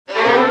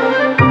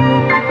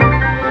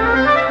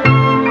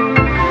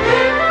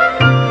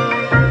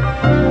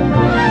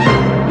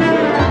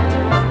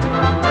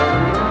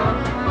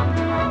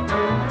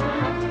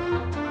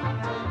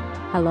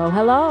Hello,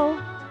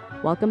 hello.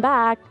 Welcome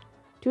back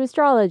to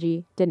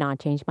Astrology Did Not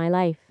Change My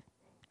Life.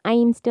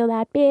 I'm still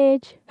that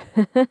bitch.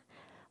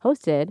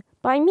 Hosted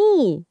by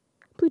me,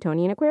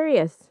 Plutonian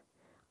Aquarius.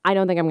 I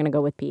don't think I'm going to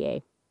go with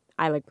PA.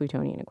 I like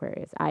Plutonian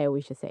Aquarius. I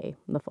always just say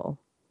the full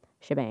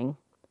shebang.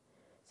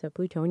 So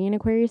Plutonian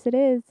Aquarius it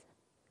is.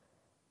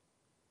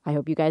 I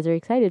hope you guys are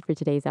excited for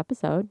today's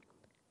episode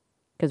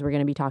because we're going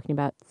to be talking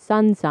about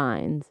sun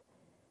signs.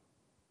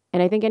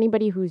 And I think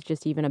anybody who's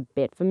just even a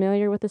bit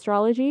familiar with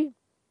astrology,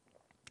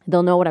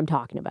 they'll know what I'm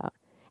talking about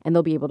and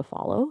they'll be able to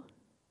follow.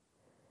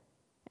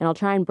 And I'll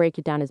try and break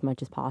it down as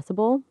much as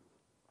possible.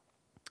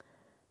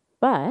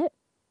 But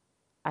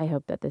I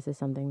hope that this is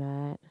something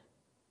that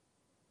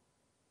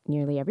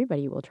nearly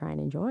everybody will try and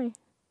enjoy.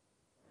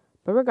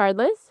 But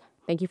regardless,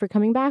 thank you for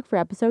coming back for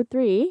episode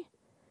 3.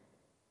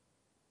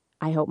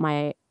 I hope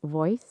my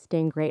voice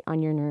staying great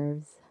on your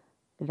nerves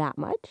that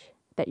much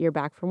that you're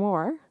back for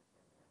more.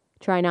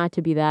 Try not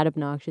to be that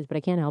obnoxious, but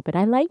I can't help it.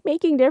 I like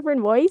making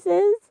different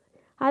voices.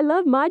 I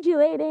love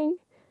modulating.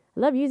 I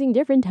love using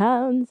different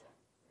tones.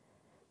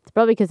 It's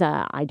probably because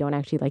I don't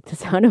actually like the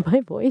sound of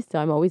my voice, so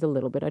I'm always a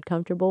little bit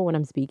uncomfortable when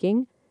I'm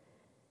speaking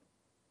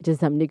to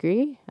some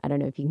degree. I don't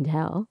know if you can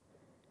tell.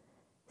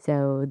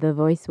 So the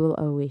voice will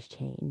always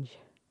change.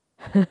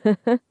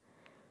 But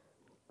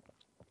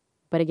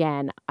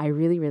again, I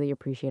really, really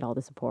appreciate all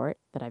the support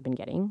that I've been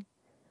getting.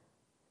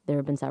 There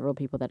have been several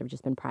people that have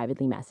just been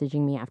privately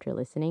messaging me after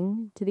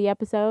listening to the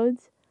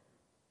episodes.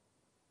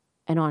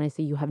 And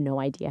honestly, you have no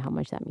idea how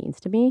much that means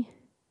to me.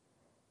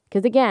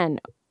 Because again,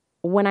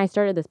 when I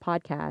started this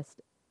podcast,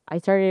 I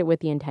started it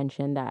with the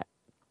intention that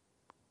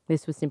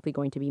this was simply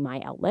going to be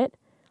my outlet,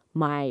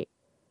 my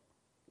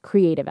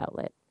creative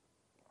outlet.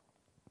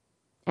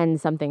 And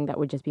something that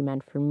would just be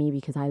meant for me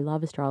because I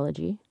love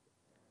astrology.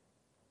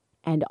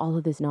 And all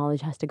of this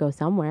knowledge has to go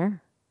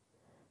somewhere,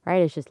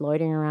 right? It's just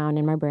loitering around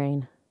in my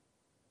brain.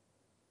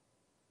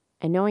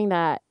 And knowing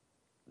that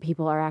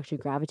people are actually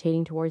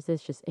gravitating towards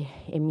this,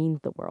 it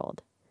means the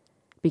world.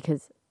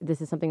 Because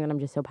this is something that I'm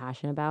just so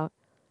passionate about.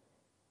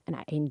 And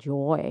I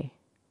enjoy.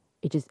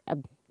 It just,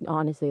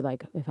 honestly,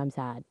 like, if I'm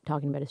sad,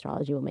 talking about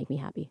astrology will make me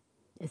happy.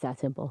 It's that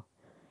simple.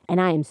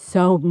 And I am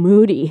so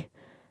moody.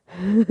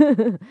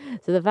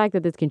 So the fact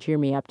that this can cheer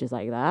me up just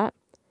like that,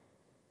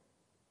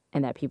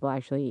 and that people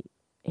actually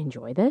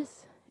enjoy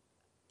this,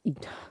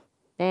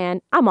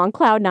 and I'm on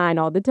cloud 9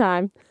 all the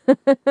time.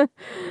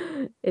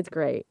 It's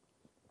great.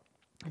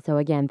 So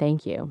again,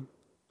 thank you.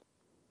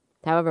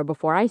 However,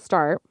 before I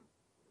start,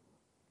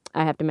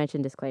 I have to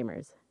mention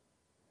disclaimers.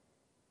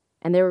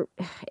 And there's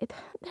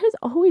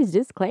always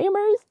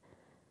disclaimers.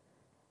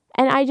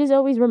 And I just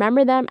always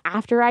remember them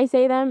after I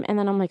say them. And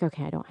then I'm like,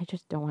 okay, I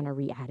just don't want to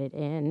re-add it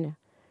in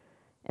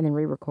and then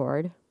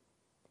re-record.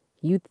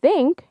 You'd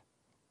think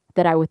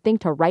that I would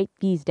think to write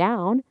these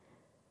down,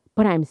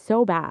 but I'm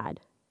so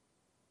bad.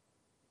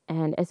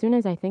 And as soon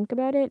as I think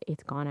about it,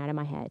 it's gone out of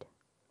my head.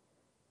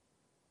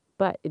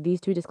 But these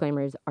 2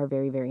 disclaimers are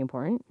very, very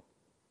important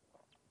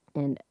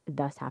and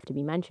thus have to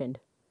be mentioned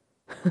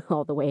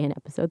all the way in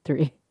episode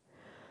 3.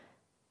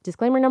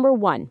 Disclaimer number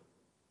 1.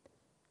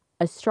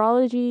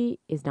 Astrology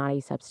is not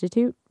a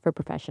substitute for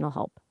professional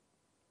help.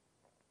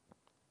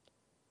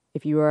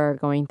 If you are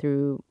going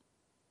through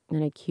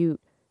an acute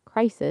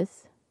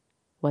crisis,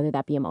 whether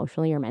that be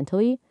emotionally or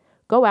mentally,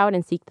 go out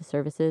and seek the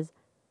services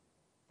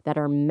that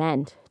are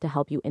meant to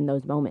help you in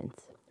those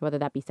moments, whether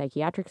that be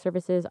psychiatric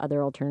services,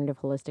 other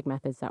alternative holistic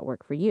methods that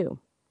work for you.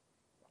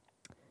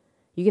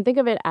 You can think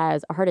of it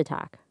as a heart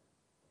attack.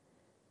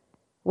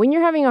 When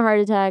you're having a heart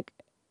attack,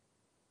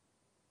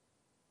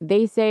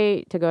 they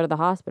say to go to the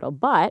hospital,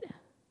 but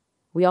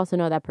we also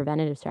know that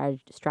preventative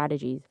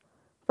strategies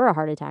for a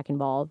heart attack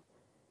involve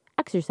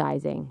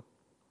exercising,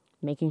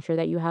 making sure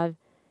that you have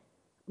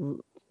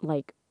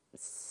like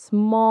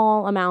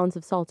small amounts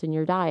of salt in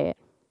your diet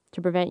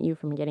to prevent you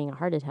from getting a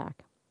heart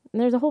attack.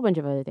 And there's a whole bunch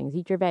of other things.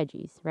 Eat your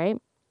veggies, right?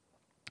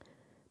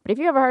 But if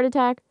you have a heart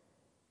attack,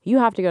 you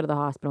have to go to the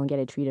hospital and get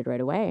it treated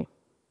right away.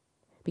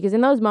 Because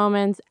in those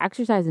moments,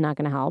 exercise is not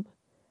going to help.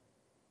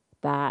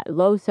 That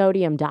low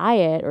sodium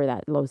diet or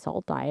that low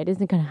salt diet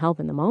isn't going to help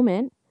in the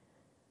moment,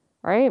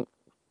 right?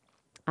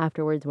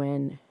 Afterwards,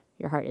 when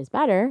your heart is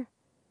better,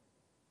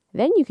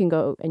 then you can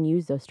go and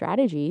use those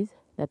strategies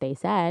that they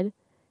said.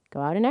 Go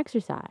out and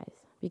exercise.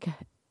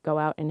 Go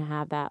out and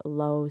have that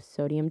low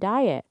sodium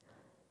diet.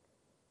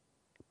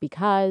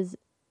 Because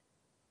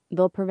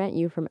they'll prevent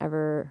you from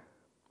ever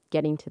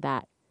getting to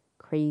that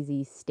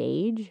crazy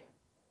stage,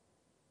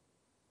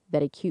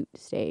 that acute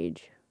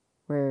stage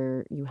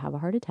where you have a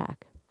heart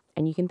attack.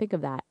 And you can think of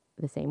that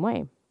the same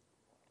way.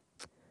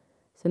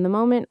 So in the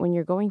moment when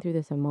you're going through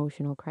this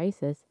emotional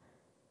crisis,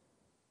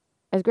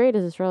 as great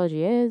as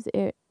astrology is,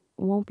 it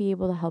won't be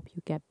able to help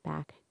you get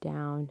back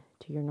down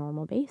to your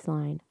normal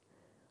baseline.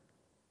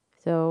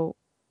 So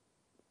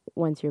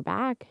once you're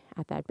back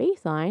at that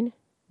baseline,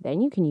 then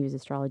you can use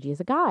astrology as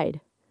a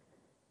guide.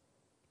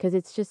 Because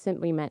it's just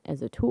simply meant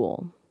as a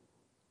tool.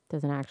 It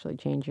doesn't actually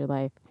change your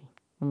life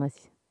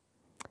unless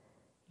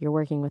You're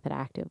working with it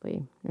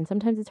actively. And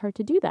sometimes it's hard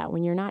to do that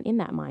when you're not in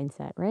that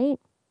mindset, right?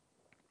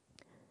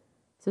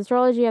 So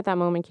astrology at that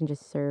moment can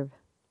just serve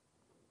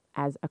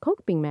as a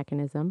coping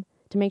mechanism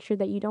to make sure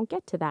that you don't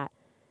get to that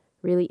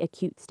really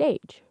acute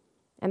stage.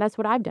 And that's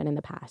what I've done in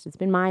the past. It's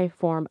been my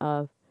form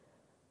of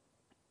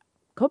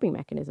coping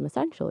mechanism,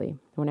 essentially.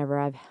 Whenever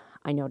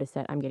I notice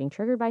that I'm getting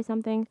triggered by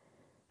something,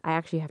 I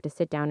actually have to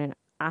sit down and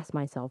ask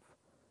myself,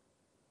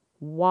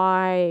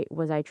 why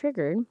was I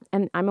triggered?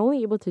 And I'm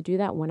only able to do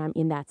that when I'm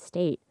in that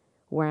state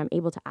where I'm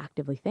able to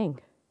actively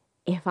think.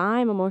 If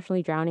I'm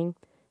emotionally drowning,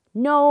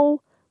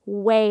 no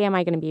way am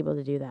I going to be able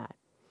to do that.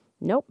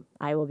 Nope.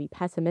 I will be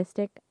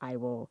pessimistic. I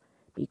will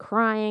be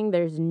crying.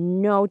 There's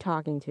no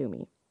talking to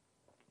me.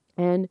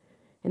 And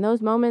in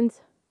those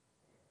moments,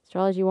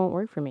 astrology won't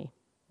work for me.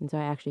 And so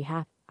I actually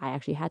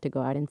had to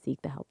go out and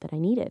seek the help that I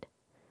needed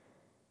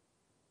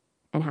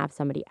and have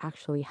somebody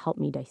actually help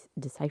me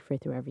decipher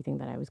through everything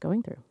that I was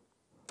going through.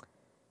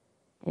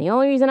 And the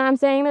only reason I'm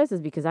saying this is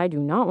because I do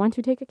not want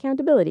to take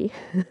accountability.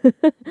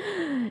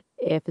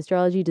 If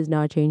astrology does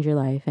not change your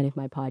life, and if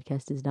my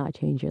podcast does not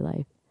change your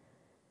life.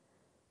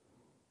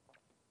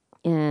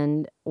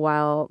 And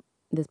while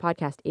this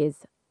podcast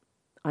is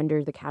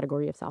under the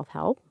category of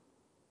self-help,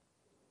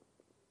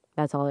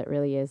 that's all it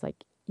really is.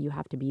 Like, you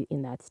have to be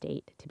in that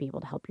state to be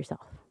able to help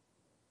yourself.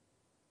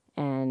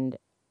 And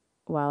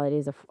while it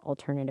is an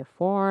alternative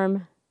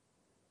form,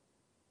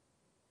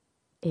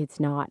 it's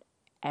not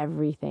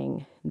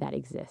everything that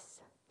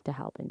exists to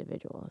help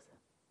individuals.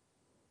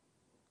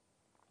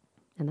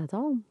 And that's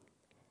all.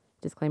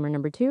 Disclaimer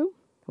number 2,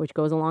 which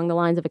goes along the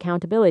lines of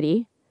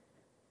accountability.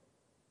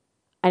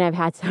 And I've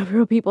had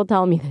several people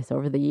tell me this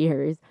over the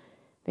years,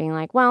 being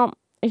like, well,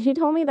 she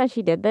told me that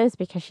she did this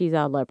because she's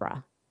a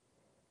Libra.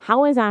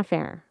 How is that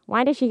fair?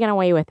 Why did she get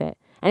away with it?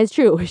 And it's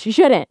true. She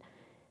shouldn't.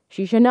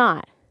 She should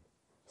not.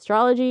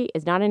 Astrology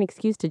is not an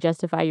excuse to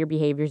justify your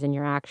behaviors and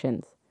your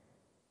actions.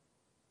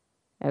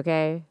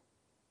 Okay?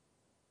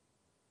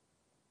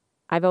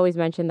 I've always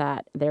mentioned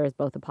that there is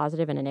both a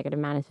positive and a negative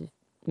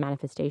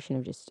manifestation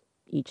of just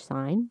each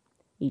sign,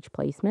 each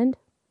placement.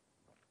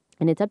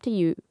 And it's up to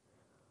you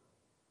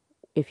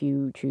if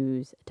you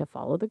choose to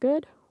follow the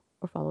good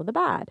or follow the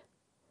bad.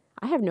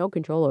 I have no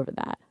control over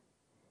that.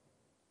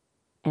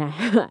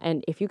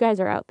 And if you guys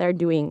are out there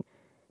doing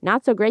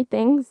not so great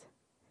things,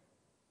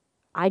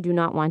 I do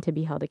not want to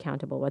be held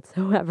accountable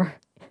whatsoever.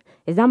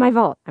 It's not my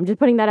fault. I'm just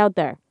putting that out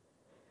there.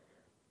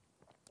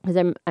 As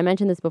I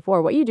mentioned this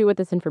before, what you do with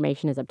this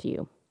information is up to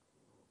you.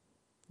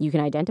 You can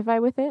identify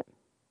with it,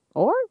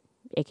 or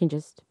it can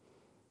just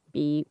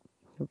be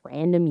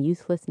random,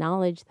 useless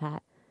knowledge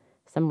that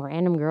some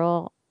random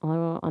girl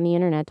on the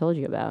internet told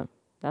you about.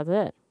 That's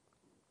it.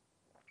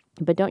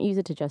 But don't use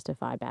it to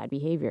justify bad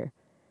behavior,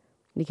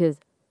 because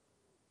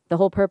the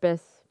whole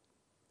purpose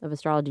of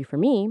astrology for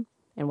me,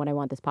 and what I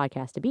want this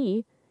podcast to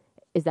be,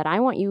 is that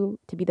I want you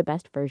to be the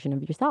best version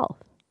of yourself.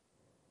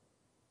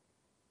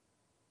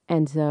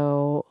 And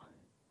so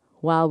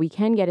while we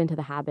can get into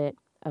the habit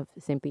of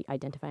simply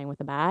identifying with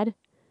the bad,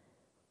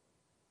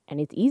 and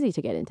it's easy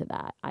to get into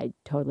that, I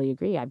totally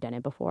agree. I've done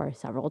it before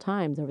several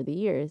times over the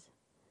years.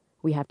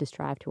 We have to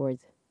strive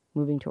towards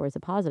moving towards the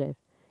positive,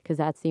 because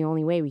that's the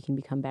only way we can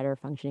become better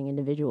functioning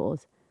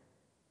individuals,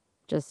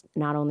 just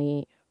not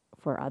only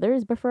for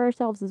others, but for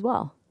ourselves as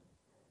well.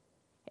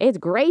 It's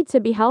great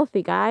to be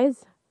healthy,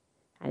 guys.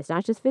 And it's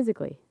not just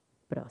physically,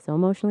 but also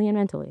emotionally and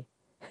mentally.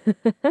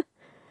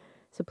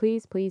 So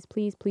please, please,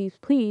 please, please,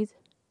 please,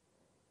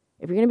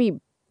 if you're going to be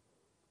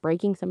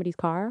breaking somebody's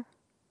car,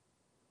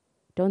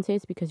 don't say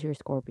it's because you're a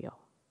Scorpio.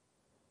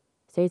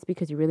 Say it's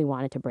because you really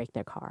wanted to break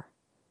their car.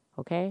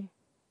 Okay?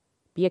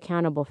 Be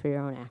accountable for your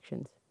own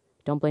actions.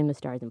 Don't blame the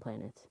stars and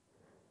planets.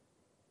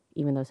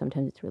 Even though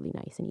sometimes it's really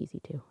nice and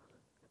easy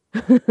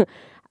to.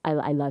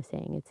 I love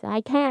saying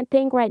I can't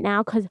think right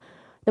now because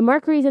the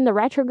Mercury's in the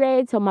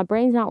retrograde, so my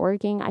brain's not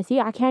working. I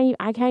can't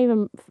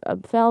even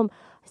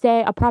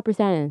say a proper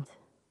sentence.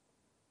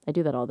 I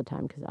do that all the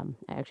time because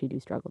I actually do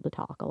struggle to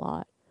talk a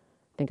lot.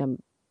 I think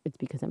it's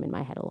because I'm in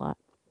my head a lot.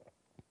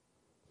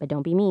 But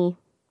don't be me,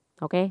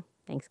 okay?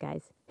 Thanks,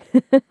 guys.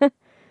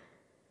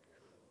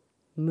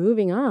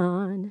 Moving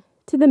on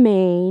to the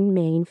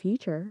main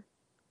feature,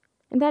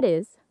 and that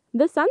is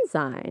the sun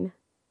sign.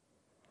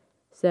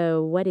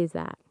 So what is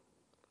that?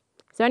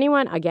 So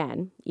anyone,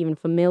 again, even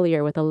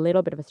familiar with a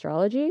little bit of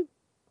astrology,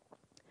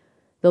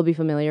 they'll be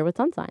familiar with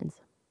sun signs.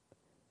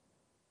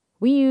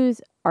 We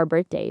use our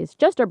birthdays,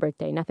 just our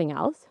birthday, nothing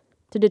else,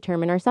 to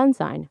determine our sun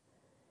sign.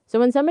 So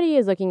when somebody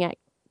is looking at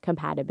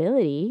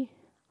compatibility,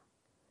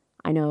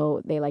 I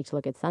know they like to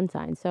look at sun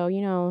signs. So,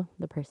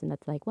 the person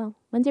that's like, well,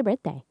 when's your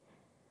birthday?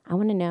 I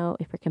want to know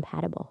if we're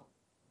compatible.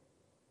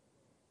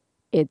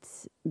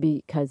 It's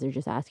because they're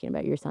just asking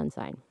about your sun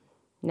sign.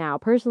 Now,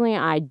 personally,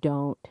 I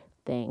don't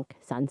think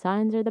sun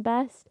signs are the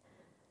best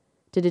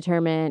to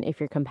determine if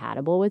you're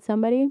compatible with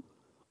somebody.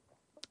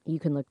 You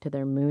can look to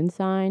their moon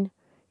sign,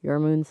 your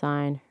moon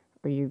sign,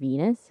 or your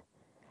Venus.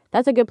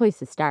 That's a good place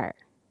to start.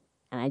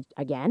 And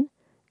again,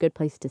 good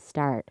place to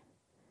start.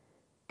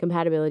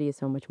 Compatibility is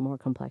so much more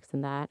complex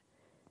than that.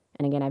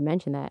 And again, I've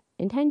mentioned that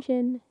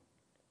intention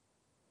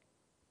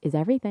is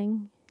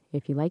everything.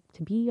 If you like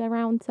to be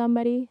around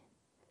somebody,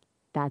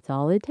 that's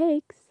all it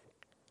takes.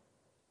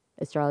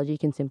 Astrology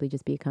can simply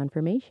just be a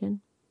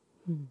confirmation.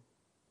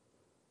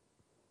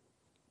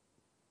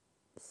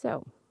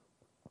 So,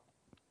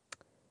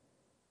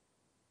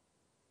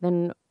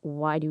 then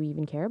why do we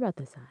even care about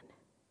the sun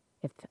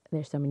if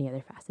there's so many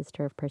other facets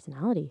to our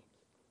personality?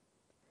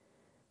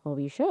 Well,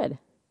 we should.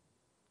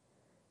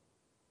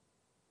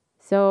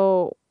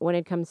 So, when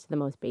it comes to the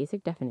most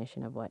basic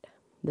definition of what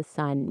the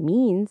sun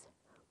means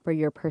for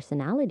your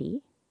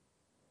personality,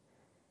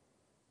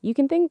 you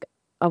can think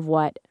of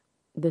what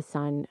the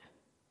sun,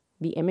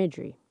 the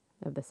imagery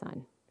of the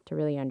sun, to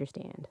really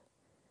understand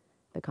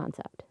the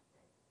concept.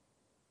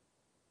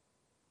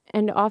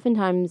 And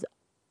oftentimes,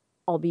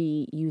 I'll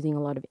be using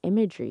a lot of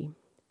imagery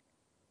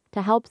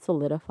to help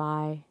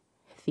solidify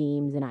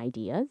themes and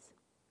ideas.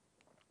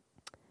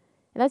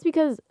 And that's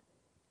because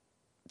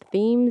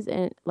themes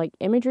and like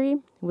imagery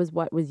was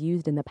what was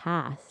used in the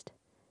past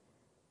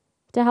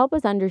to help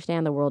us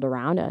understand the world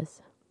around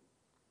us.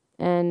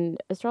 And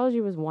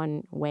astrology was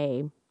one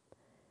way,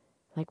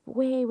 like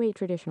way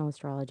traditional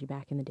astrology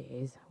back in the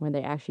days when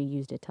they actually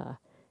used it to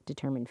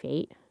determine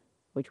fate,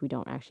 which we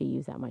don't actually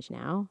use that much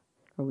now,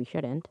 or we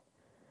shouldn't.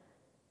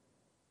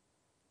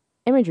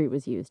 Imagery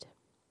was used.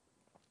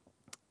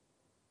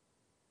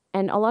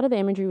 And a lot of the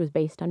imagery was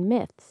based on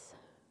myths.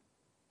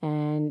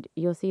 And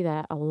you'll see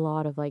that a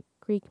lot of like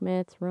Greek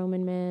myths,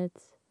 Roman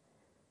myths,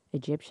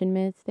 Egyptian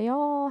myths, they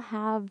all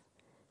have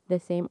the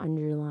same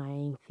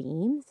underlying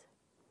themes,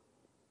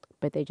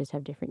 but they just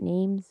have different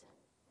names,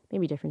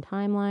 maybe different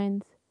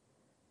timelines.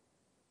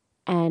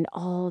 And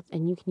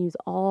you can use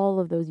all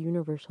of those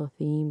universal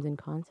themes and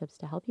concepts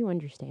to help you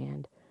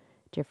understand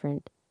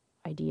different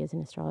ideas in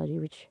astrology,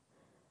 which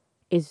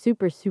is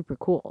super, super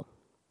cool.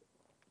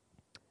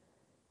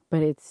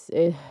 But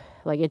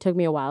it took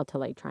me a while to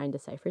like try and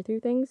decipher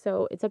through things.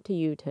 So it's up to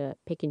you to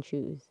pick and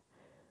choose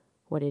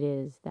what it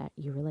is that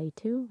you relate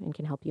to and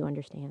can help you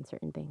understand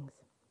certain things.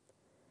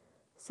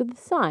 So the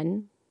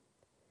sun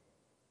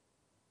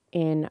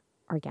in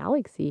our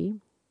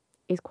galaxy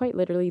is quite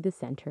literally the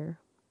center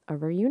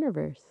of our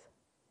universe.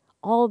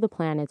 All the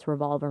planets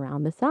revolve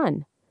around the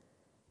sun.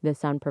 The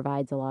sun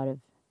provides a lot of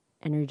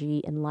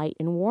energy and light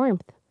and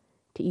warmth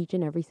to each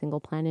and every single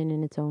planet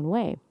in its own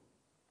way.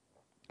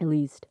 At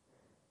least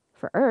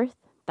for Earth,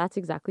 that's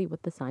exactly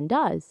what the sun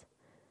does.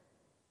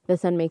 The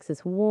sun makes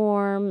us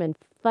warm and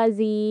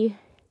fuzzy,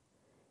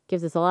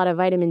 gives us a lot of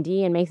vitamin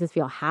D and makes us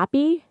feel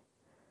happy.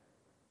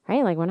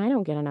 Right? Like when I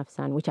don't get enough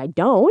sun, which I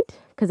don't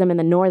because I'm in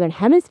the northern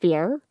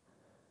hemisphere,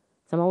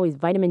 so I'm always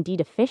vitamin D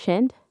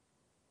deficient,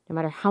 no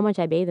matter how much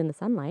I bathe in the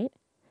sunlight.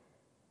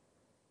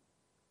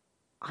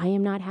 I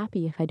am not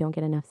happy if I don't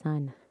get enough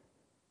sun.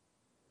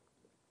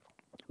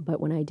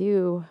 But when I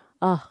do,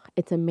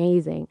 it's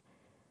amazing.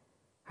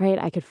 Right?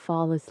 I could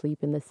fall asleep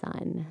in the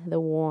sun. The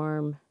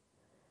warmth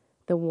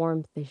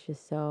is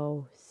just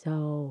so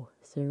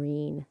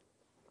serene.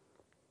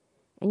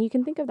 And you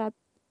can think of that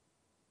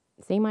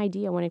same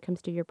idea when it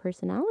comes to your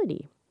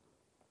personality.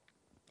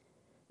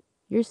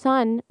 Your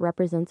sun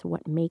represents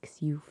what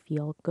makes you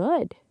feel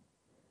good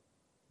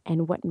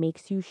and what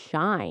makes you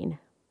shine.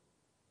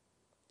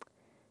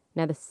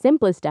 Now, the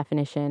simplest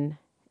definition,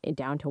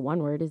 down to one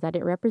word, is that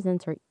it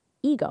represents our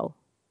ego.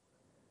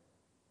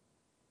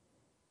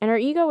 And our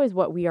ego is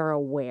what we are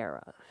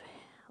aware of.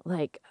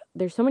 Like,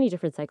 there's so many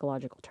different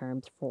psychological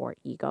terms for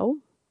ego,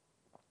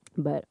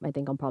 but I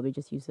think I'll probably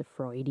just use the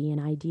Freudian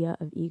idea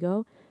of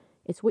ego.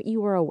 It's what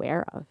you are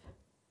aware of.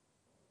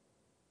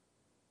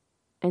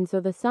 And so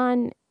the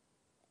sun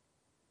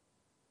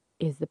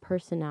is the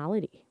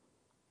personality.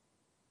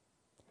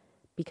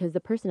 Because the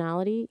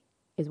personality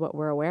is what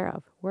we're aware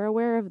of. We're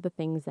aware of the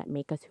things that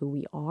make us who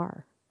we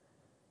are.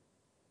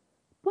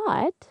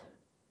 But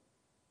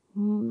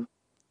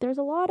there's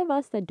a lot of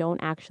us that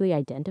don't actually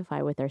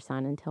identify with our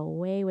sun until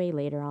way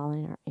later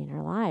on in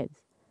our lives.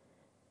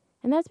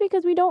 And that's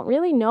because we don't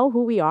really know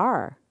who we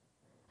are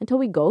until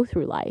we go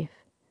through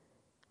life,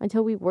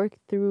 until we work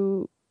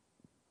through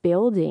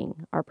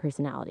building our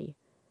personality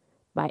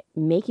by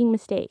making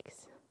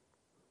mistakes,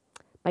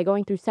 by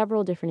going through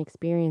several different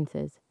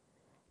experiences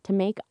to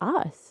make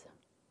us.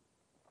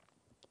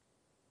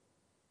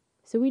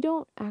 So we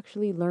don't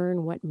actually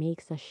learn what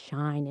makes us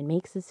shine and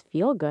makes us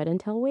feel good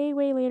until way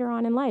later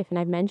on in life. And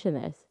I've mentioned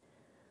this.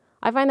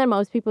 I find that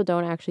most people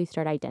don't actually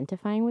start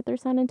identifying with their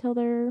sun until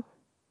they're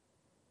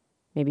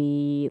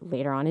maybe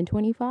later on in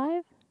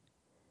 25,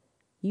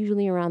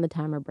 usually around the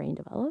time our brain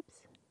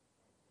develops.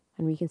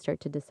 And we can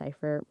start to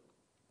decipher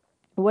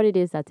what it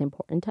is that's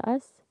important to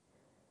us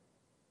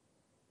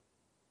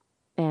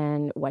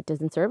and what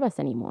doesn't serve us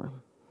anymore.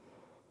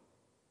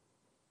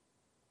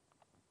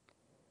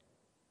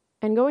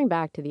 And going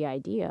back to the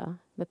idea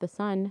that the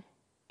sun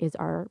is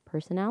our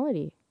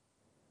personality.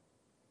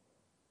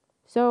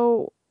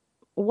 So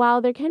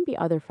while there can be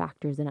other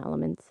factors and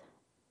elements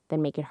that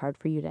make it hard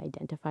for you to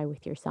identify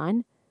with your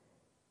sun,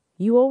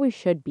 you always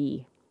should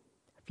be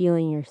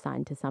feeling your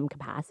sun to some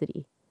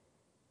capacity.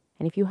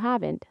 And if you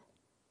haven't,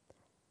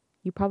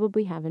 you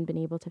probably haven't been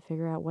able to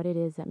figure out what it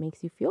is that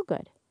makes you feel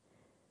good.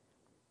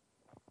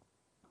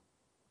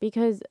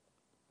 Because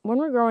when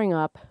we're growing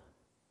up,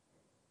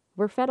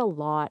 we're fed a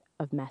lot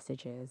of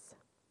messages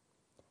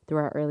through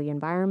our early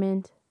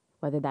environment,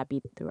 whether that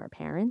be through our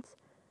parents,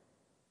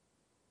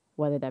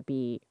 whether that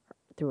be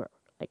through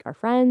our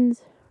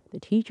friends, the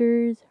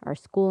teachers, our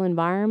school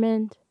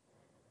environment,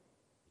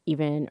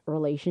 even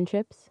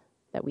relationships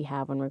that we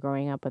have when we're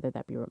growing up, whether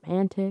that be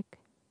romantic,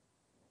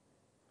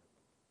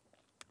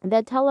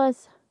 that tell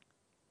us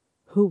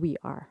who we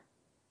are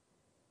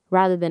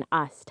rather than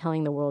us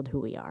telling the world who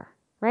we are,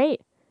 right?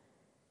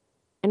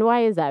 And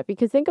why is that?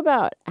 Because think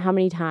about how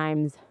many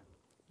times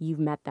you've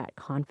met that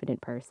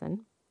confident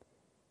person,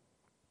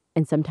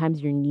 and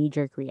sometimes your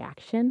knee-jerk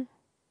reaction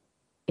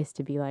is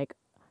to be like,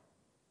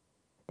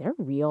 they're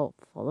real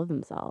full of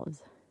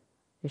themselves.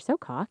 They're so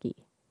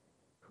cocky.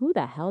 Who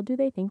the hell do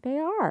they think they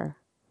are?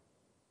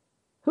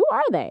 Who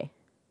are they?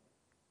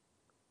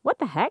 What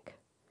the heck?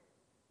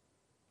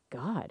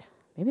 God,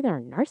 maybe they're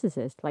a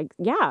narcissist. Like,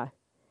 yeah,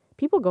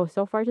 people go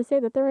so far to say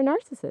that they're a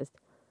narcissist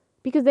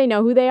because they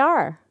know who they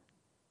are.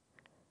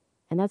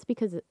 And that's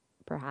because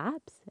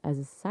perhaps as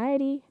a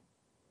society,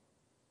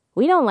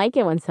 we don't like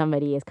it when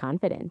somebody is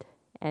confident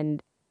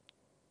and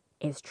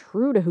is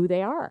true to who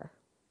they are.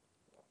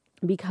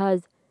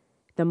 Because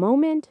the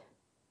moment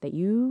that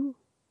you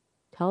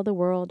tell the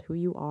world who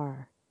you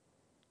are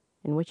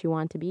and what you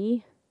want to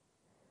be,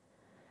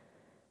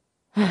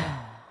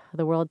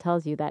 the world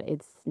tells you that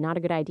it's not a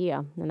good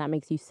idea, and that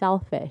makes you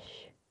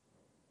selfish.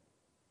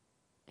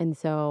 And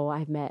so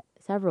I've met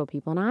several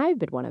people, and I've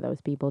been one of those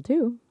people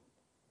too,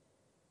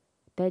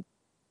 that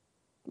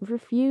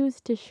refuse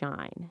to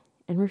shine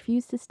and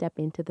refuse to step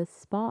into the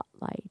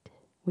spotlight,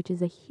 which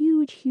is a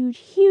huge, huge,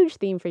 huge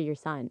theme for your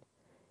son.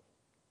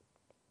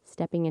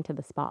 Stepping into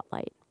the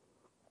spotlight.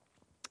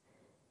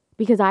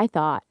 Because I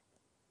thought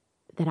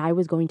that I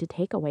was going to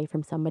take away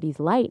from somebody's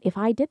light if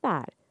I did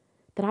that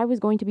I was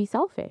going to be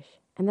selfish,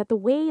 and that the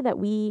way that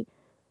we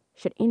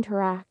should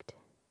interact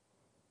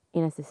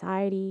in a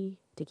society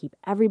to keep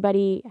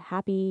everybody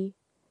happy,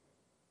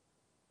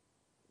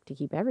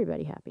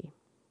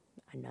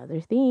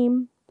 another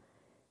theme,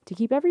 to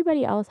keep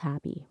everybody else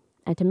happy,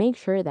 and to make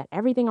sure that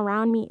everything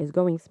around me is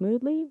going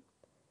smoothly,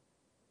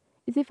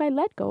 is if I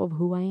let go of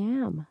who I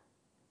am.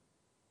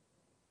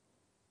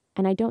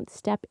 And I don't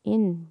step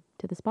in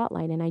to the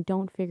spotlight, and I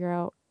don't figure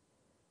out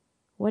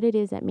what it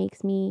is that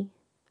makes me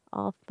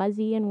all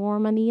fuzzy and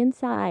warm on the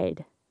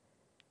inside.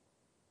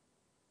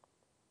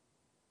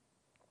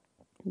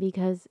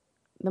 Because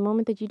the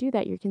moment that you do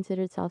that, you're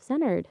considered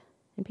self-centered,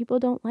 and people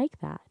don't like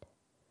that.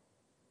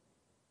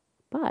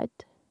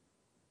 But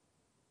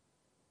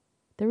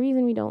the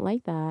reason we don't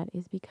like that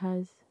is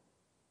because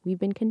we've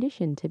been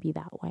conditioned to be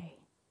that way.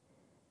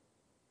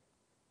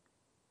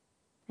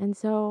 And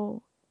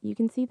so you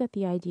can see that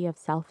the idea of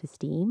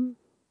self-esteem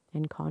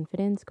and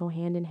confidence go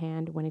hand in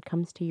hand when it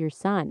comes to your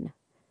son.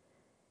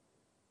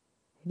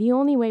 The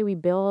only way we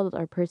build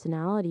our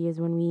personality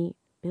is when we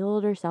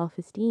build our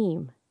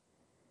self-esteem.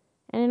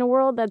 And in a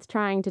world that's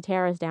trying to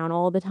tear us down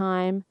all the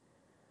time,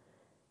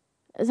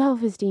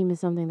 self-esteem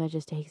is something that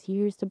just takes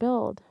years to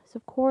build. So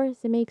of course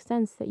it makes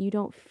sense that you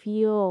don't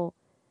feel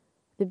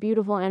the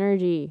beautiful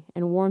energy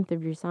and warmth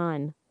of your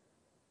son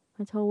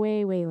until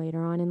way, way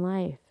later on in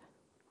life.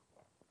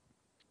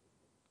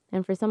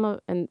 And for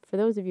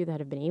those of you that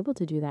have been able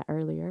to do that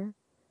earlier,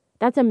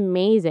 that's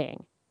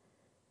amazing.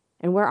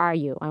 And where are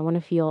you? I want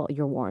to feel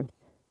your warmth.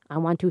 I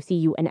want to see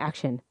you in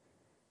action.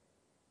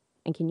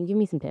 And can you give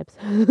me some tips?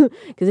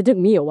 Because it took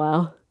me a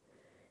while.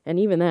 And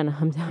even then,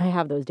 I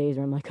have those days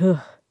where I'm like, ugh,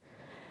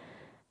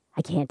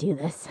 I can't do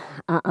this.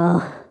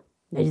 I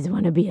just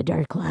want to be a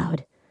dark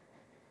cloud.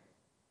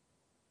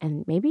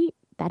 And maybe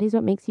that is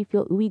what makes you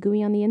feel ooey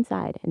gooey on the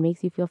inside and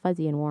makes you feel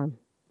fuzzy and warm,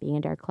 being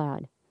a dark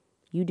cloud.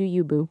 You do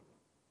you, boo.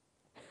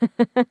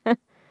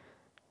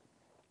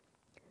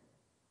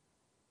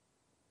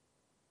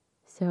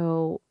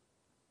 So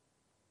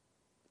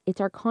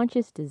it's our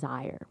conscious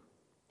desire.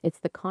 It's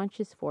the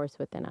conscious force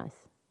within us.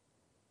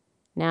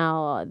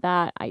 Now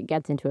that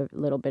gets into a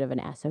little bit of an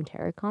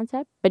esoteric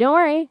concept, but don't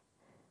worry.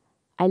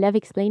 I love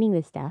explaining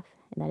this stuff,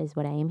 and that is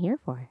what I am here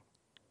for.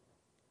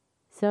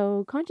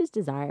 So conscious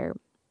desire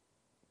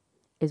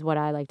is what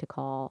I like to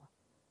call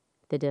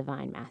the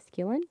divine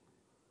masculine.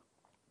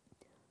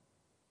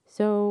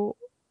 So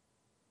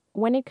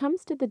when it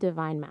comes to the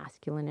divine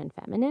masculine and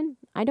feminine,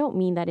 I don't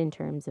mean that in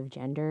terms of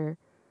gender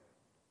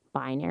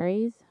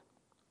binaries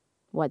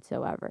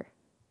whatsoever.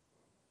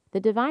 The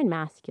divine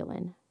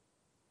masculine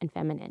and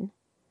feminine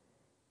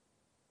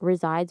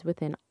resides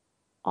within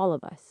all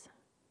of us,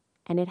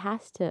 and it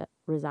has to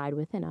reside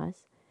within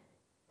us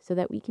so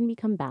that we can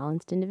become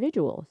balanced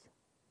individuals.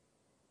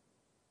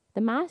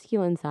 The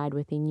masculine side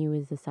within you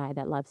is the side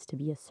that loves to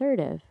be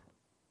assertive,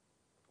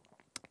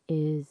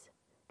 is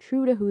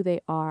true to who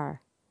they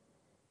are,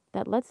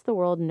 that lets the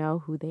world know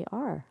who they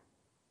are,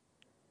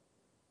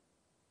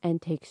 and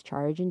takes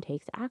charge and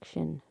takes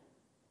action.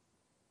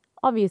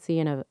 Obviously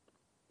in a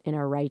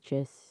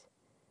righteous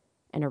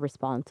and a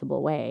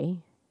responsible way,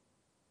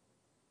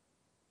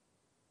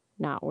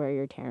 not where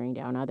you're tearing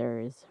down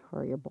others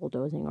or you're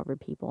bulldozing over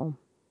people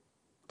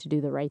to do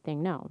the right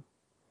thing. No,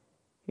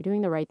 you're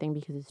doing the right thing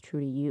because it's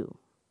true to you.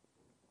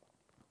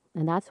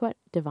 And that's what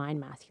divine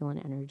masculine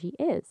energy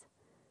is.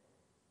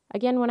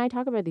 Again, when I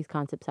talk about these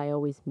concepts, I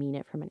always mean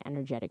it from an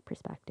energetic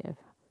perspective.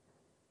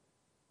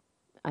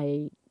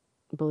 I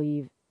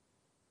believe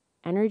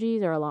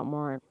energies are a lot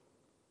more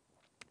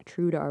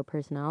true to our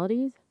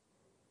personalities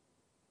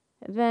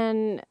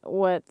than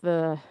what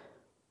the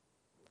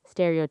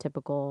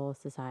stereotypical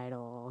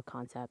societal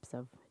concepts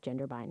of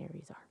gender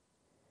binaries are.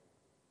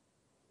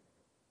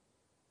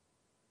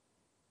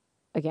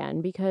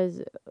 Again,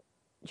 because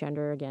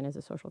gender, again, is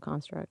a social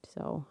construct,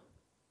 so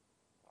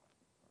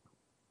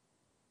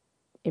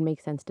it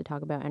makes sense to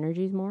talk about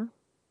energies more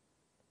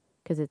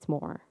because it's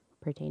more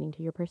pertaining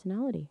to your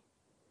personality.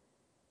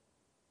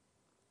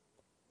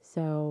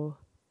 So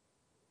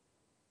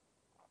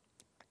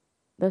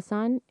the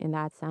sun, in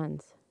that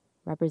sense,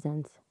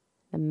 represents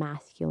the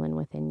masculine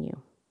within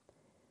you.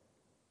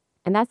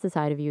 And that's the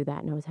side of you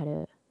that knows how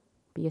to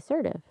be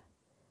assertive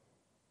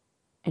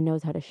and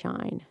knows how to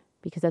shine,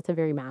 because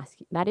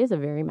that is a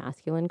very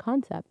masculine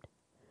concept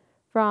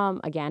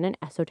from, again, an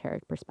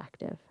esoteric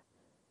perspective.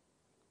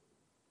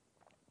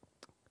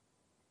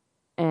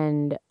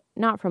 And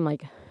not from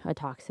like a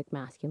toxic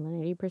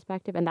masculinity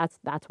perspective. And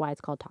that's why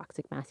it's called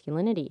toxic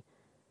masculinity.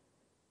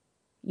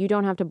 You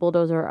don't have to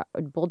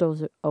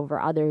bulldoze over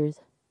others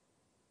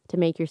to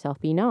make yourself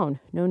be known.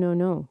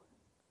 No.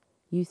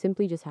 You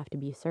simply just have to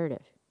be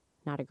assertive,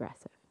 not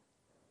aggressive.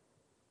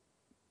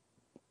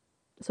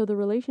 So the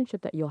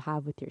relationship that you'll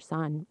have with your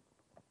sun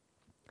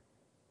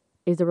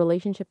is a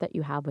relationship that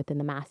you have within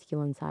the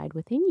masculine side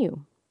within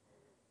you.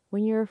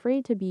 When you're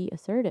afraid to be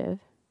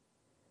assertive,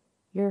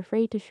 you're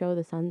afraid to show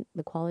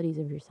the qualities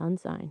of your sun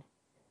sign,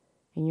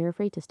 and you're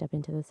afraid to step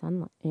into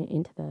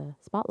the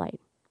spotlight.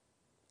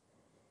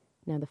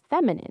 Now, the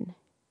feminine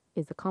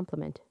is the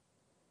complement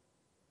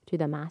to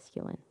the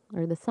masculine,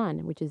 or the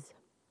sun, which is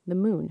the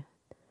moon.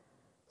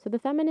 So the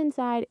feminine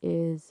side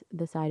is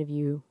the side of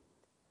you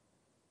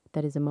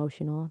that is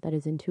emotional, that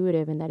is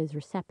intuitive, and that is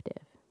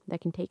receptive,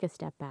 that can take a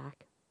step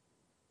back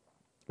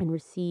and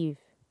receive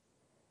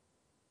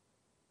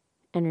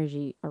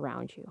energy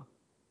around you.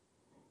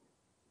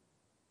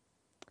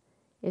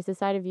 It's the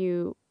side of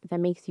you that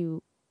makes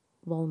you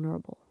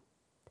vulnerable.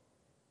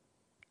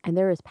 And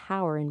there is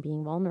power in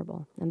being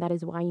vulnerable. And that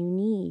is why you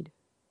need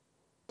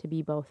to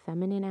be both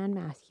feminine and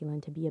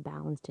masculine to be a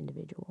balanced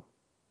individual.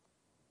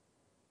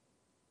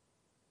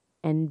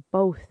 And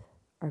both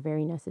are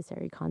very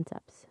necessary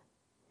concepts.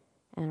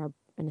 And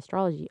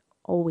astrology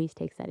always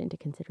takes that into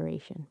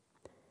consideration.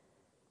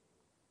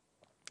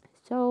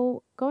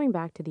 So going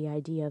back to the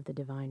idea of the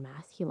divine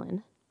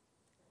masculine,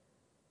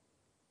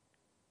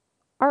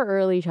 our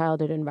early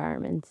childhood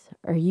environments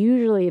are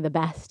usually the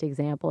best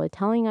example at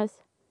telling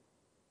us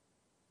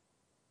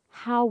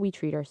how we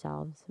treat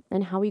ourselves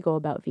and how we go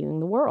about viewing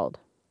the world.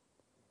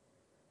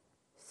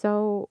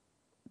 So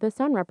the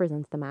sun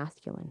represents the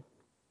masculine,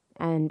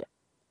 and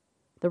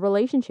the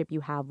relationship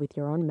you have with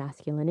your own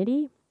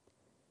masculinity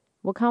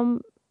will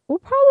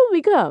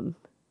probably come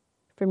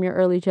from your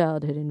early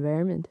childhood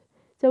environment.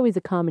 It's always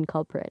a common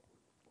culprit.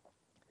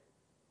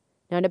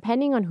 Now,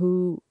 depending on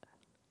who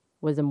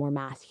was a more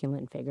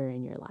masculine figure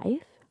in your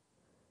life,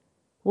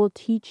 will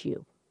teach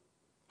you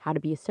how to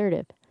be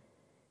assertive,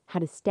 how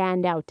to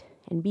stand out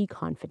and be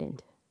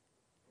confident.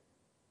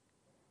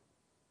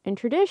 And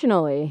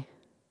traditionally,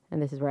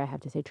 and this is where I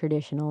have to say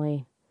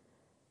traditionally,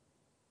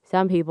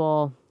 some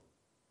people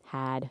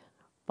had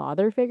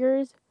father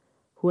figures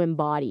who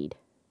embodied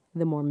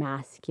the more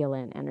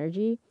masculine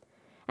energy.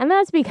 And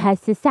that's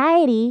because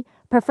society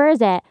prefers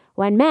it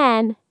when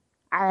men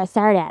are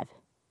assertive.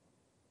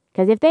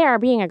 Because if they are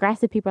being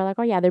aggressive, people are like,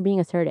 oh yeah, they're being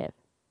assertive.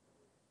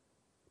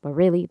 But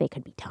really, they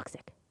could be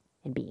toxic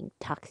and being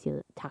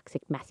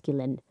toxic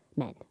masculine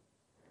men.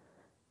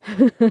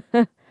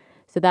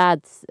 So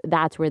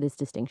that's where this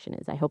distinction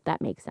is. I hope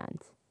that makes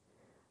sense.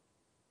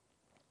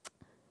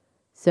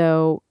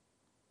 So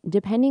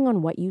depending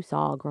on what you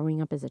saw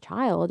growing up as a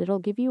child, it'll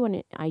give you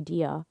an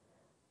idea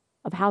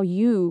of how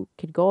you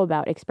could go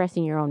about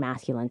expressing your own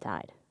masculine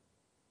side.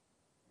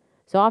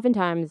 So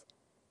oftentimes,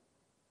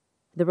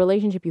 the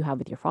relationship you have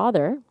with your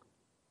father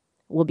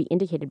will be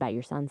indicated by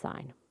your sun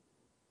sign.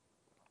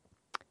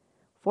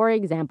 For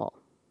example,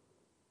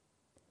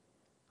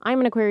 I'm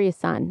an Aquarius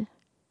sun.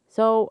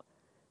 So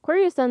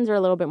Aquarius suns are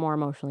a little bit more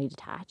emotionally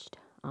detached.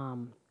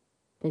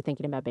 They're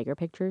thinking about bigger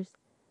pictures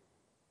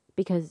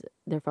because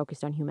they're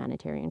focused on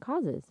humanitarian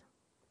causes.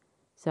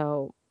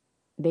 So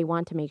they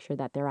want to make sure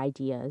that their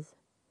ideas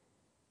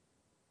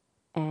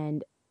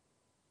and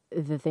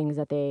the things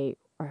that they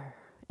are,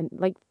 and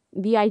like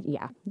the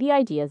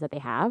ideas that they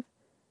have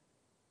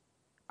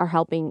are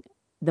helping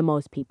the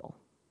most people,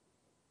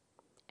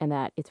 and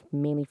that it's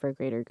mainly for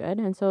greater good.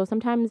 And so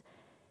sometimes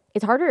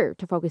it's harder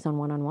to focus on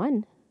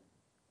one-on-one,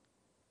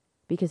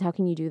 because how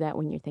can you do that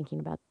when you're thinking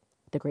about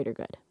the greater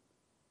good?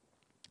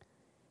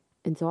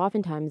 And so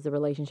oftentimes the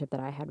relationship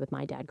that I had with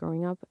my dad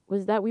growing up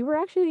was that we were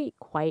actually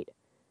quite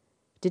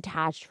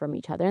detached from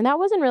each other. And that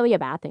wasn't really a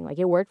bad thing. Like,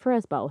 it worked for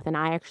us both, and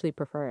I actually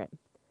prefer it.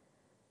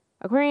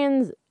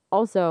 Aquarians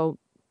also,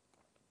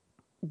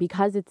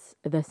 because it's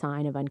the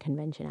sign of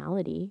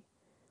unconventionality,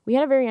 we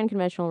had a very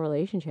unconventional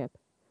relationship.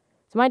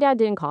 So my dad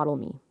didn't coddle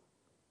me.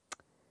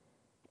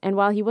 And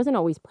while he wasn't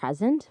always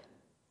present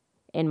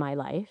in my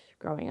life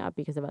growing up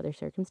because of other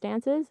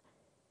circumstances,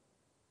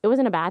 it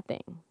wasn't a bad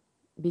thing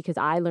because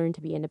I learned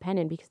to be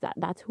independent because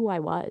that's who I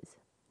was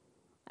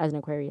as an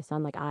Aquarius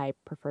sun. Like, I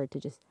preferred to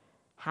just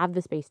have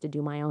the space to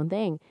do my own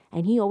thing.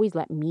 And he always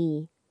let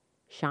me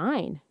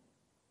shine.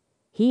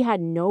 He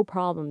had no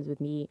problems with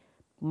me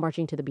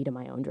marching to the beat of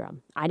my own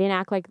drum. I didn't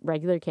act like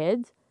regular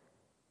kids,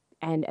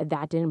 and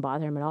that didn't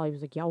bother him at all. He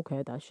was like, yeah,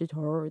 okay, that's just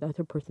her. That's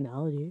her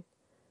personality.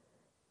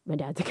 My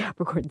dad's a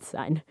Capricorn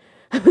sun.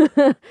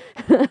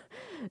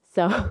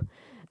 So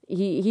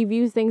he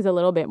views things a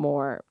little bit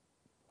more,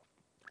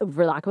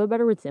 for lack of a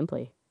better word,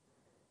 simply.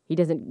 He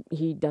doesn't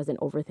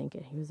overthink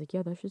it. He was like,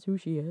 yeah, that's just who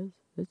she is.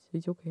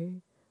 It's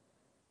okay.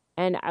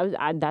 And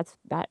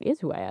that is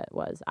who I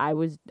was.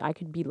 I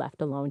could be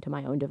left alone to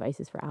my own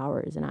devices for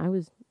hours, and I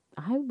was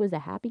a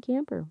happy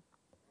camper.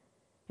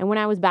 And when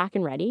I was back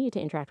and ready to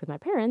interact with my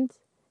parents,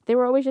 they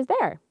were always just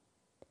there.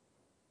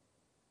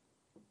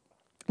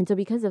 And so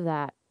because of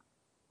that,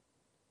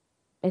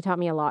 it taught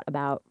me a lot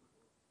about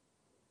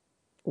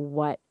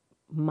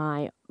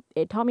my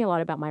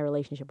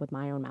relationship with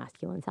my own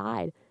masculine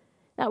side.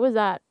 That was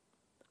that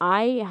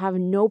I have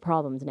no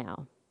problems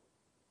now.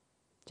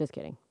 Just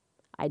kidding.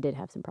 I did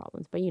have some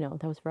problems, but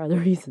that was for other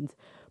reasons.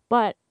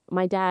 But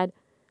my dad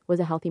was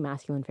a healthy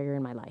masculine figure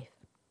in my life.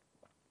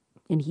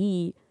 And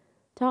he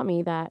taught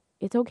me that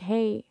it's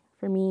okay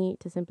for me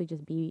to simply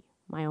just be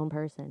my own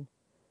person,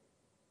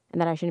 and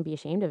that I shouldn't be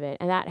ashamed of it.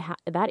 And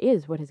that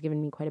is what has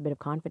given me quite a bit of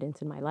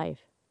confidence in my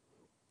life,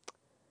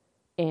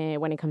 and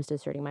when it comes to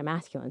asserting my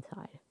masculine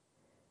side.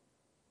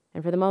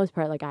 And for the most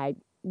part, like, I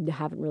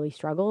haven't really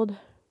struggled,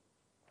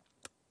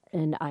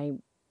 and I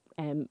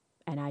am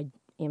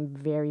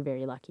very,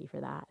 very lucky for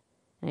that.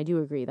 And I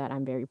do agree that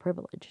I'm very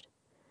privileged.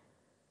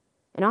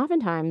 And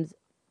oftentimes,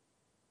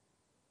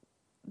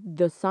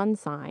 the sun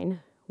sign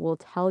will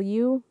tell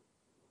you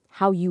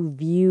how you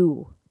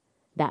view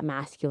that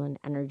masculine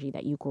energy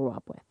that you grew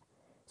up with.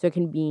 So it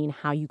can mean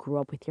how you grew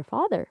up with your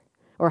father,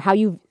 or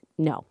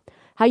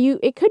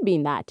it could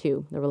mean that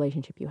too, the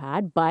relationship you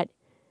had, but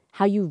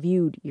how you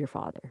viewed your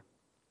father.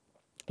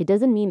 It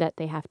doesn't mean that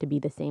they have to be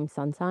the same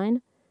sun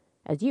sign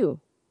as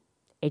you.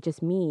 It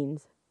just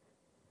means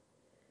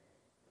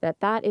that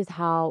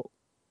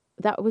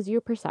was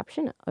your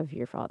perception of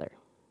your father.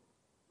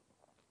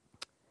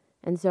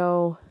 And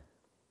so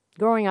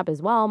growing up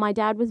as well, my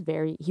dad was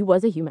he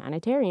was a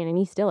humanitarian, and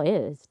he still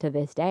is to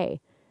this day.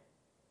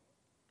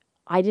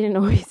 I didn't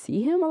always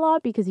see him a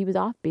lot because he was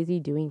off busy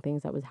doing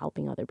things that was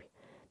helping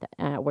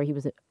where he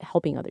was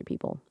helping other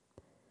people.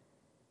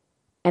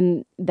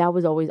 And that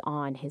was always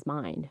on his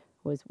mind,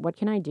 was what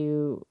can I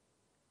do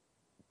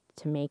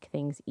to make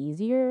things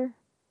easier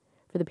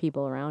for the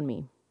people around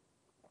me?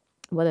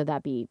 Whether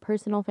that be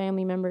personal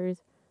family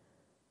members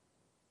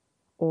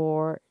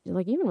or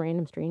like even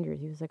random strangers.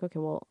 He was like, okay,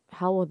 well,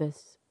 how will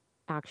this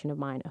action of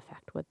mine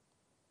affect what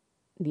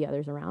the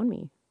others around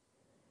me?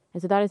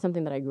 And so that is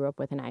something that I grew up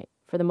with. And I,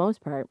 for the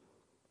most part,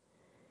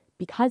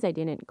 because I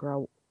didn't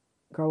grow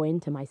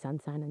into my sun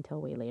sign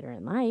until way later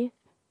in life,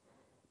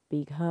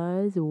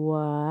 because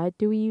what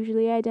do we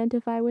usually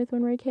identify with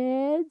when we're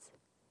kids?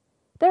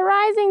 The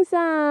rising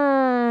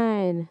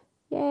sign.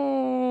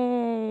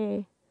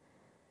 Yay.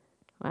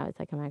 Wow, it's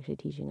like I'm actually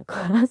teaching a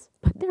class,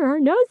 but there are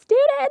no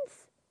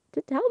students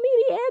to tell me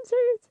the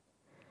answers.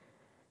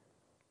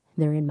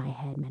 They're in my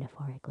head,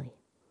 metaphorically.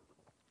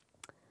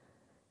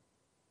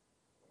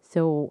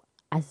 So,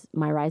 as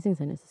my rising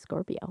sign is a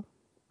Scorpio.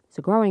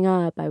 So growing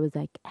up, I was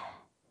like,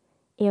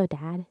 ew,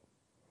 Dad,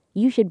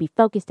 you should be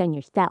focused on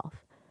yourself.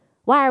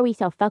 Why are we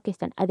so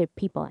focused on other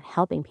people and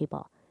helping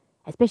people?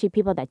 Especially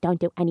people that don't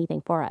do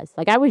anything for us.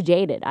 Like, I was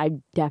jaded. I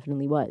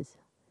definitely was.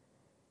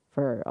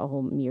 For a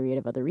whole myriad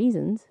of other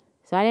reasons.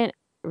 So I didn't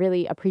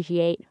really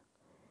appreciate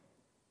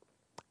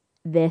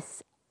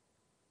this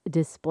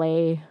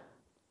display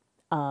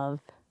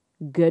of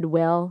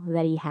goodwill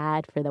that he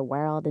had for the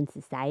world and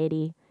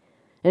society.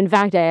 In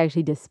fact, I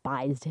actually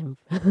despised him.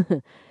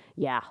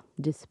 Yeah,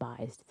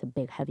 despised. It's a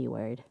big, heavy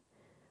word.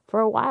 For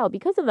a while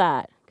because of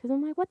that. Because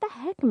I'm like, what the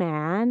heck,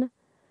 man?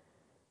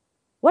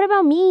 What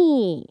about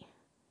me?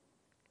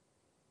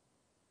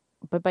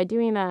 But by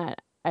doing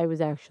that, I was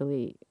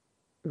actually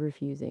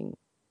refusing.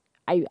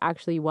 I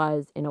actually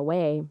was, in a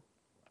way,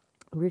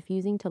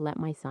 refusing to let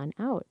my sun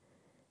out.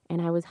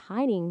 And I was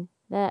hiding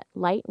that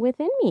light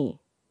within me.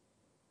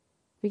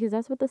 Because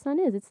that's what the sun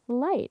is. It's the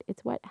light.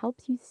 It's what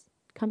helps you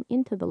come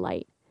into the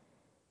light.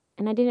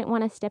 And I didn't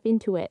want to step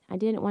into it. I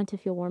didn't want to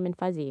feel warm and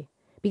fuzzy.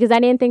 Because I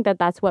didn't think that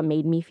that's what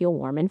made me feel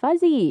warm and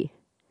fuzzy.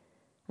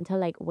 Until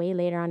like way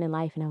later on in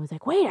life. And I was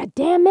like, wait a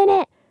damn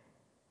minute.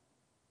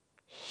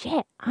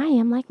 Shit, I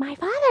am like my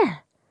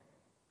father.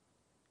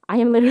 I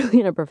am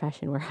literally in a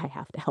profession where I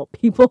have to help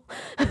people.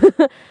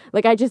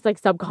 Like, I just like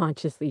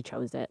subconsciously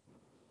chose it.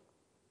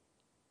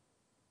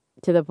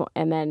 to the point.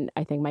 And then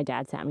I think my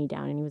dad sat me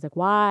down and he was like,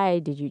 why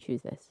did you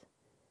choose this?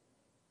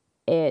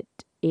 It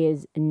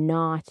is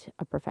not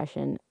a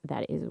profession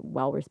that is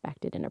well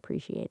respected and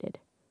appreciated.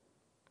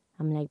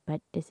 I'm like,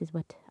 but this is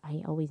what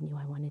I always knew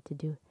I wanted to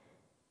do.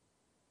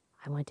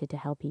 I wanted to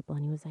help people.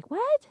 And he was like,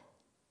 what?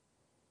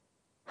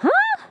 Huh?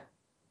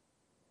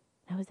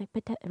 I was like,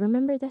 but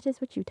remember, that is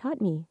what you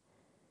taught me.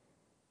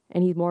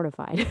 And he's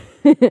mortified.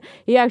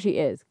 He actually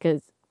is,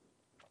 because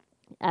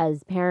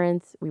as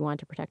parents, we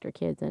want to protect our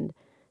kids. And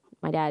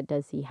my dad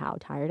does see how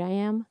tired I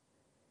am.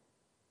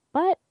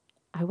 But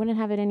I wouldn't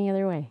have it any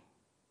other way.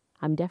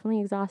 I'm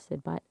definitely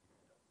exhausted, but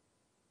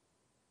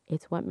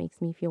it's what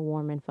makes me feel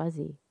warm and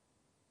fuzzy.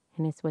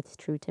 And it's what's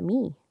true to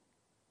me.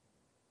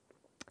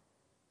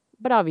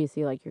 But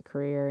obviously, like, your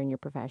career and your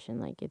profession,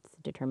 like, it's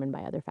determined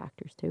by other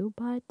factors too.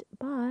 But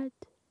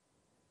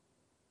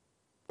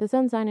the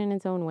sun sign in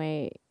its own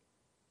way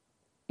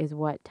is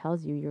what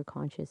tells you your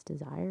conscious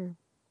desire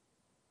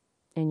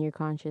and your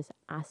conscious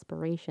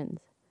aspirations.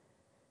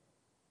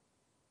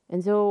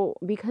 And so,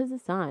 because the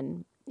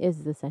sun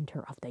is the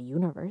center of the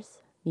universe,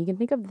 you can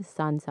think of the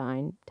sun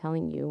sign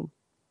telling you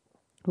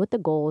what the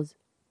goals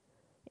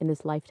in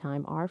this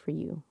lifetime are for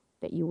you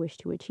that you wish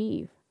to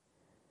achieve.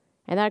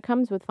 And that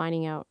comes with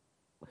finding out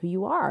who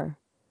you are.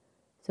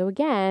 So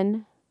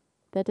again,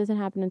 that doesn't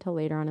happen until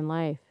later on in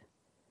life,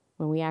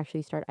 when we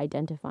actually start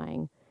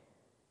identifying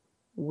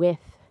with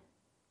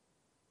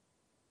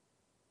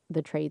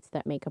the traits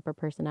that make up our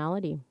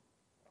personality,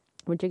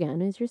 which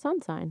again is your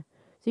sun sign.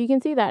 So you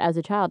can see that as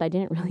a child, I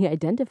didn't really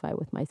identify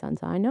with my sun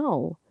sign.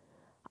 No,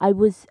 I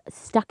was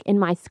stuck in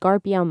my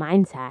Scorpio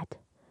mindset.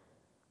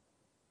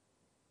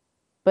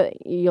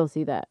 But you'll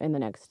see that in the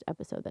next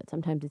episode, that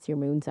sometimes it's your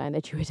moon sign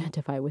that you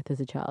identify with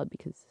as a child,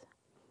 because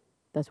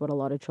that's what a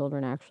lot of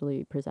children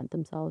actually present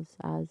themselves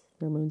as,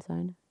 their moon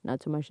sign,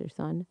 not so much their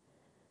sun.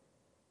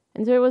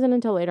 And so it wasn't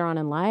until later on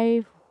in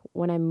life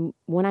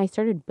when I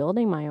started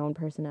building my own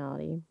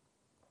personality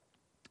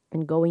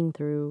and going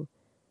through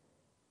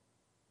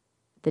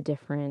the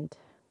different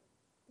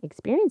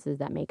experiences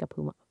that make up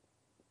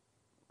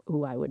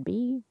who I would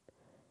be,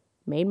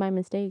 made my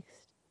mistakes,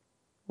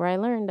 where I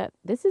learned that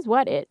this is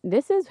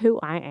who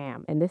I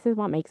am, and this is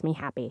what makes me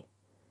happy,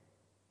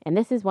 and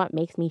this is what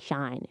makes me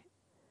shine.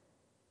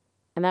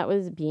 And that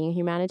was being a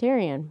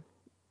humanitarian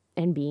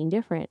and being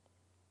different.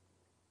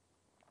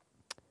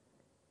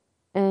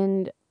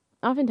 And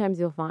oftentimes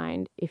you'll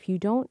find, if you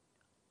don't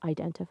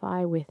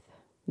identify with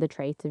the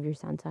traits of your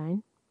sun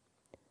sign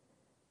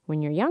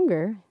when you're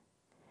younger,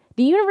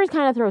 the universe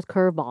kind of throws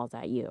curveballs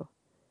at you.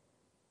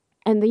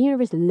 And the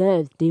universe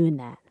loves doing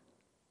that.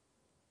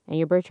 And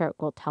your birth chart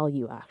will tell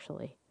you,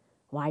 actually,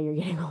 why you're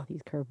getting all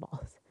these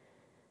curveballs.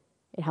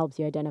 It helps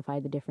you identify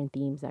the different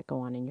themes that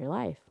go on in your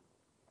life.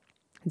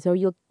 And so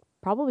you'll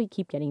probably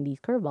keep getting these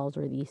curveballs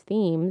or these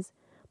themes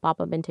pop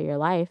up into your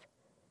life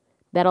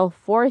that'll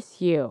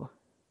force you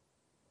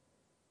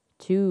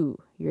to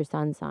your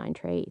sun sign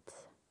traits.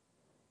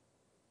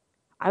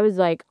 I was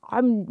like,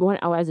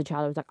 as a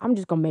child, I was like, I'm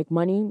just going to make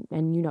money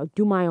and,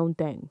 do my own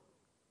thing.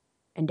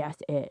 And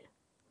that's it.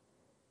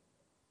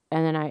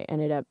 And then I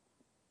ended up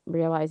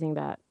realizing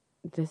that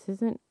this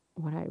isn't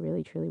what I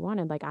really truly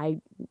wanted. Like, I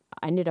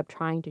ended up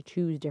trying to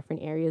choose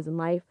different areas in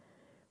life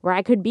where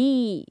I could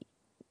be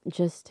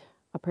just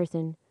a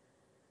person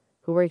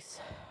who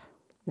works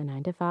the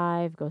 9 to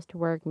 5, goes to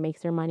work,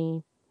 makes their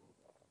money,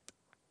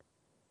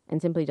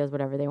 and simply does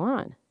whatever they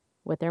want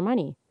with their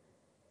money.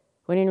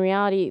 When in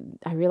reality,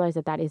 I realized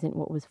that isn't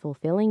what was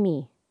fulfilling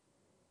me,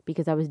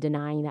 because I was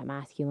denying that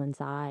masculine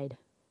side,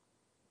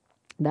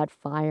 that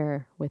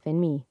fire within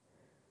me.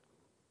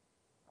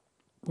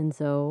 And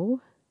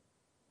so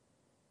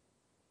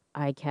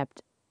I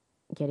kept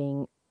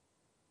getting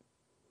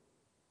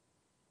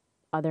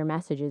other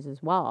messages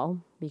as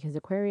well, because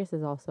Aquarius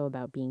is also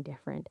about being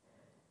different.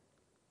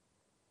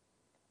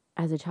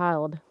 As a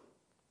child,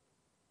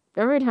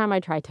 every time I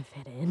tried to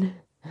fit in,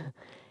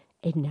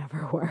 it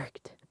never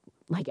worked.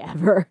 Like,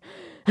 ever.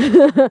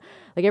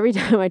 Like, every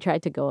time I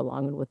tried to go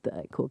along with what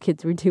the cool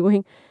kids were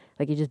doing,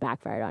 like, it just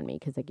backfired on me,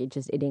 because like it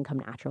didn't come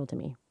natural to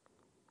me.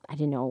 I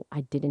didn't know.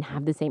 I didn't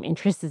have the same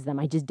interests as them.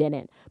 I just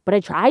didn't. But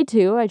I tried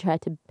to. I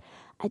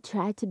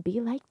tried to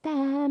be like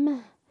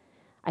them.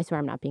 I swear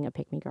I'm not being a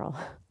pick me girl.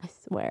 I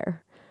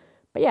swear.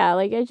 But yeah,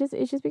 like, it's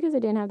just because I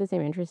didn't have the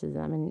same interests as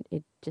them, and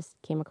it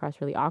just came across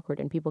really awkward,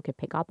 and people could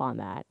pick up on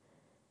that.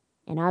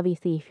 And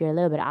obviously, if you're a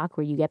little bit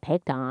awkward, you get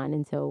picked on.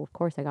 And so, of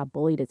course, I got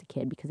bullied as a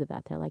kid because of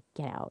that. They're like,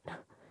 get out.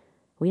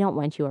 We don't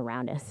want you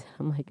around us.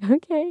 I'm like,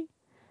 okay.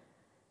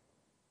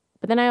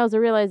 But then I also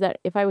realized that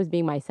if I was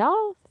being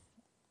myself,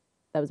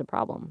 that was a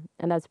problem.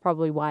 And that's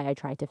probably why I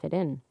tried to fit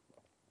in.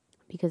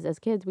 Because as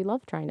kids, we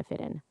love trying to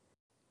fit in.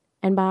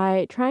 And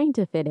by trying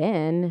to fit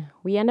in,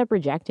 we end up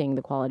rejecting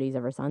the qualities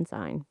of our sun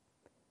sign.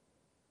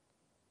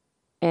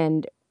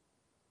 And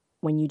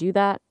when you do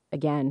that,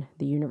 again,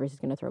 the universe is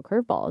going to throw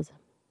curveballs.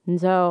 And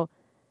so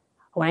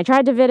when I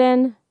tried to fit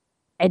in,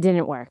 it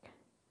didn't work.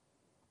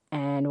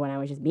 And when I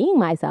was just being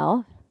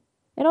myself,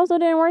 it also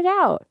didn't work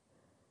out.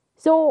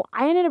 So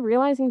I ended up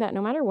realizing that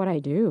no matter what I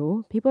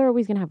do, people are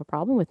always going to have a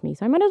problem with me.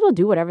 So I might as well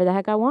do whatever the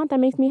heck I want that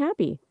makes me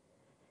happy.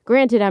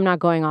 Granted, I'm not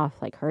going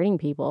off like hurting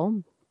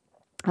people.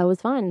 I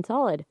was fine and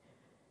solid.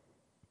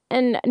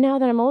 And now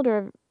that I'm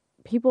older,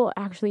 people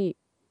actually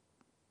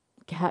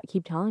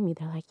keep telling me,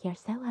 they're like, you're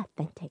so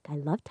authentic. I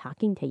love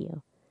talking to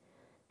you.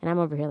 And I'm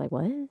over here like,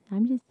 what?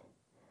 I'm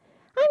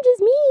just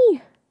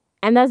me.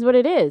 And that's what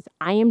it is.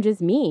 I am just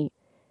me.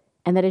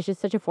 And that is just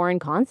such a foreign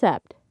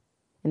concept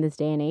in this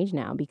day and age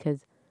now, because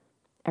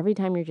every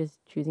time you're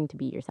just choosing to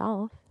be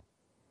yourself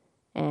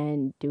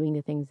and doing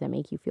the things that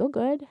make you feel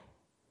good,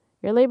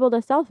 you're labeled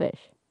as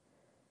selfish.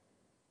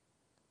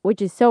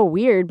 Which is so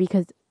weird,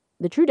 because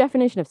the true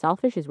definition of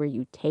selfish is where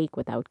you take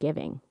without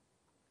giving,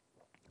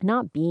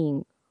 not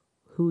being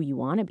who you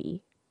want to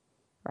be,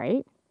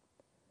 right?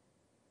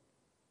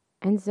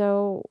 And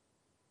so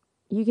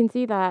you can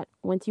see that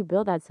once you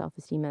build that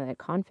self-esteem and that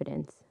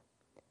confidence,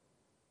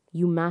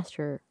 you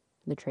master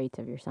the traits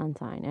of your sun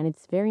sign. And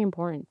it's very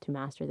important to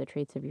master the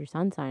traits of your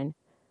sun sign,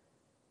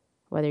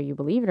 whether you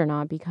believe it or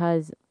not,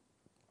 because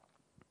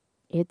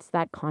it's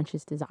that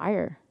conscious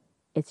desire.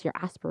 It's your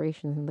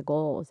aspirations and the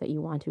goals that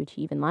you want to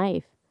achieve in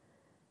life.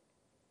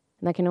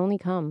 And that can only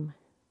come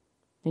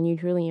when you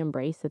truly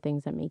embrace the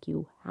things that make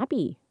you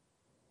happy.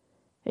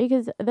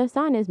 Because the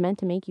sun is meant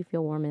to make you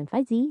feel warm and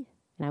fuzzy.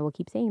 And I will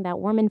keep saying that,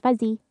 warm and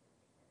fuzzy.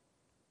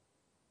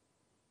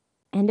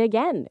 And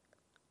again,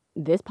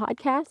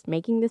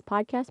 making this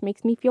podcast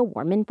makes me feel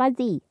warm and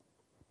fuzzy.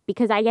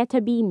 Because I get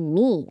to be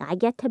me. I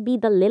get to be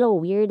the little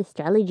weird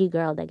astrology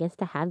girl that gets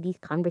to have these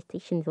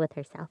conversations with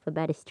herself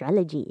about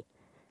astrology.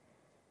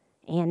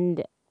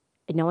 And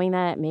knowing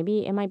that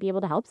maybe it might be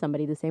able to help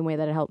somebody the same way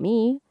that it helped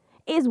me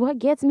is what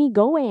gets me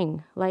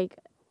going. Like,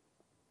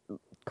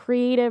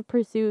 creative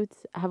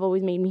pursuits have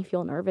always made me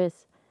feel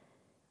nervous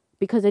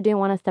because I didn't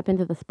want to step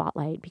into the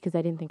spotlight, because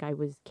I didn't think I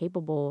was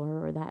capable,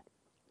 or that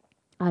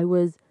I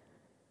would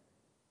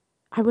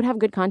have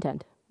good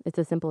content. It's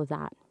as simple as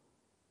that.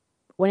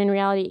 When in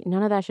reality,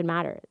 none of that should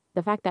matter.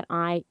 The fact that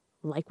I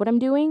like what I'm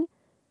doing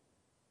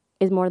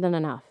is more than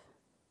enough.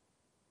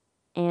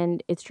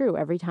 And it's true.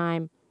 Every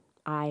time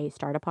I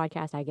start a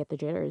podcast, I get the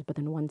jitters. But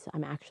then once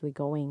I'm actually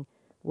going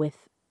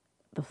with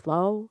the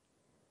flow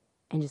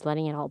and just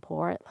letting it all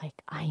pour,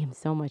 like, I am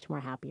so much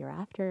more happier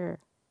after.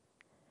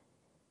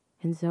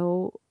 And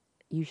so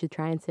you should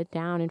try and sit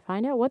down and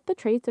find out what the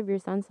traits of your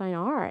sun sign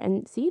are,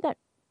 and see that,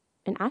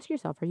 and ask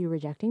yourself, are you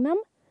rejecting them?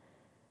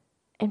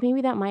 And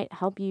maybe that might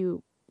help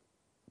you.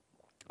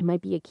 It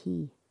might be a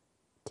key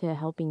to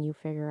helping you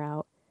figure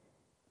out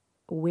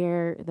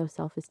where those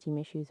self-esteem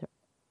issues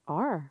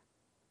are.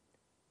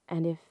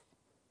 And if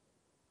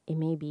it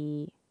may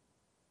be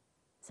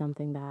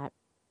something that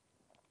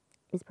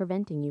is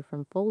preventing you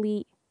from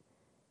fully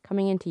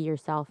coming into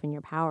yourself and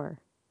your power.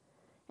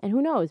 And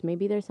who knows,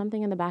 maybe there's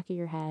something in the back of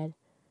your head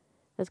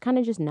that's kind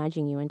of just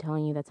nudging you and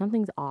telling you that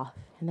something's off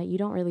and that you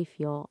don't really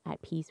feel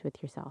at peace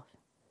with yourself.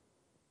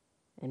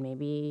 And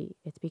maybe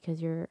it's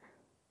because you're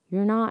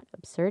not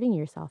asserting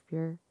yourself.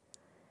 You're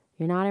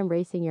not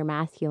embracing your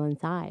masculine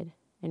side.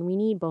 And we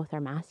need both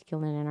our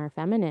masculine and our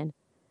feminine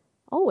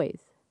always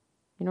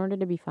in order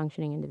to be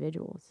functioning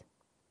individuals.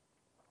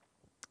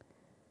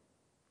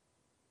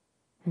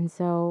 And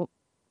so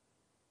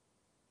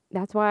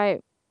that's why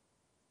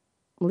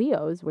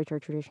Leos, which are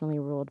traditionally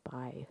ruled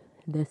by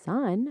the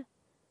sun,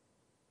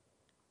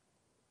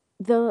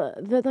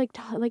 the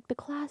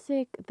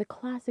classic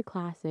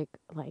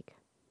like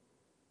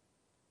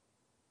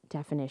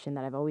definition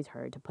that I've always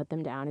heard to put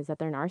them down is that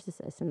they're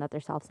narcissists and that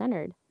they're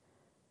self-centered.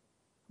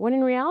 When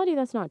in reality,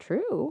 that's not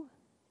true.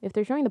 If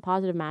they're showing the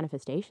positive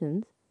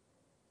manifestations,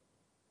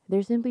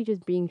 they're simply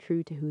just being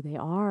true to who they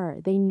are.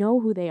 They know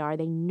who they are.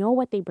 They know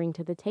what they bring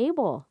to the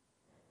table.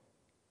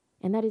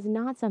 And that is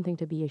not something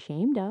to be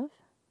ashamed of.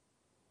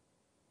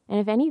 And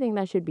if anything,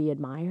 that should be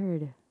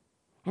admired.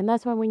 And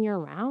that's why when you're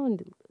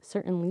around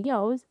certain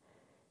Leos,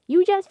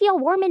 you just feel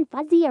warm and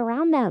fuzzy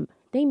around them.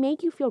 They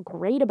make you feel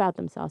great about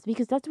themselves,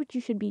 because that's what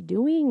you should be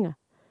doing.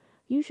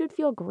 You should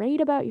feel great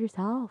about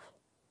yourself.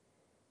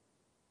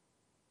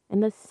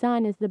 And the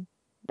sun is the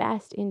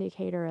best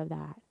indicator of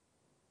that.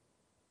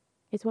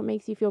 It's what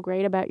makes you feel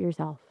great about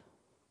yourself.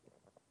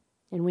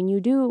 And when you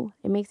do,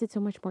 it makes it so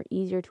much more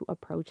easier to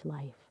approach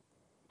life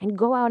and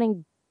go out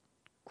and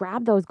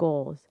grab those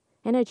goals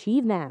and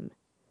achieve them.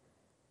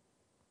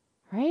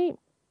 Right?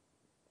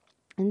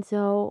 And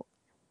so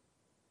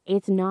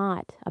it's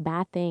not a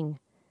bad thing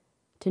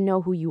to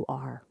know who you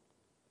are.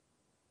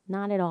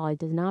 Not at all. It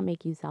does not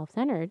make you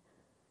self-centered.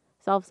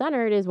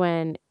 Self-centered is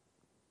when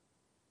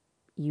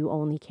you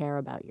only care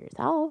about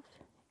yourself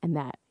and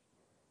that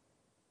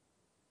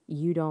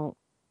you don't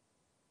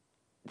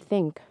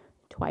think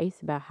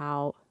twice about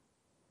how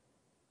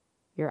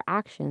your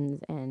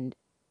actions and,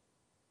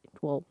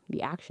 well,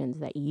 the actions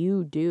that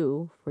you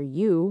do for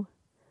you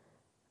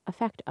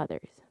affect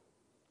others.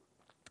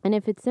 And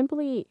if it's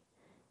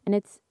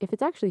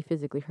actually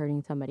physically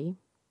hurting somebody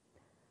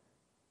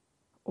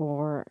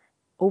or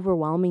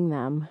overwhelming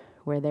them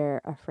where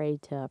they're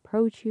afraid to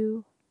approach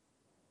you,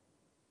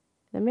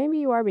 then maybe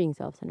you are being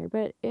self-centered.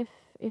 But if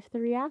the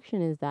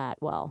reaction is that,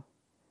 well,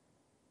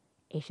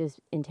 it's just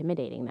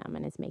intimidating them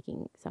and it's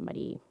making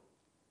somebody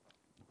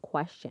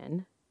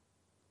question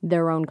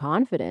their own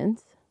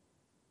confidence,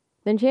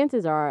 then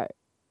chances are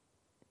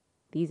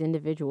these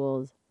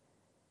individuals,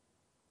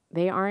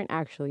 they aren't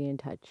actually in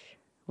touch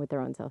with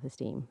their own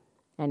self-esteem.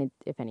 And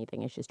if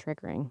anything, it's just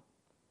triggering.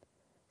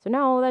 So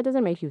no, that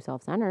doesn't make you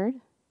self-centered.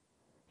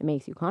 It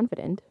makes you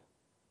confident.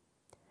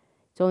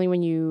 It's only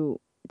when you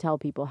tell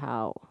people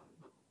how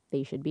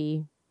they should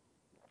be,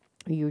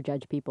 or you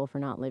judge people for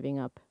not living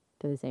up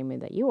to the same way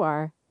that you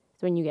are,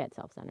 it's when you get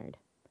self-centered.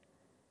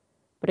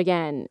 But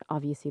again,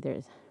 obviously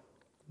there's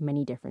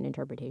many different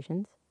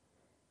interpretations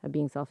of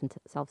being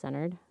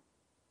self-centered.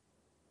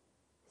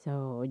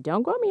 So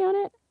don't quote me on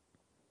it.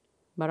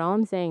 But all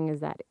I'm saying is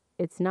that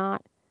it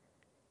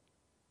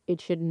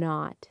should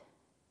not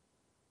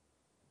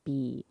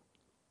be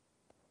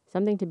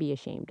something to be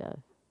ashamed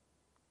of,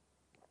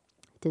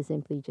 to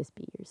simply just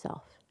be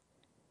yourself.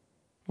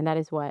 And that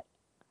is what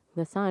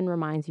the sun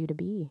reminds you to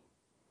be.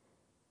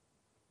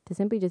 To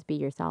simply just be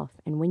yourself.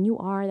 And when you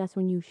are, that's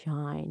when you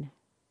shine.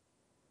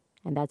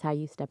 And that's how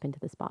you step into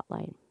the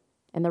spotlight.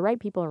 And the right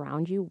people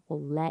around you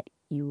will let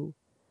you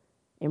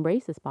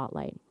embrace the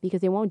spotlight because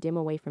they won't dim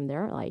away from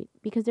their light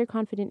because they're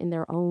confident in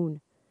their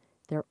own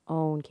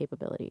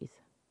capabilities.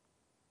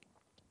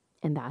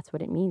 And that's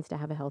what it means to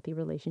have a healthy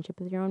relationship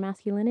with your own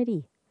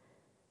masculinity.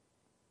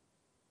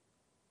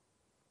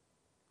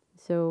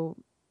 So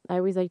I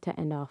always like to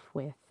end off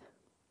with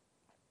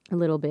a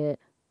little bit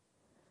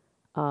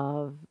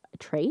of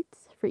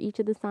traits for each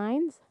of the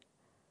signs.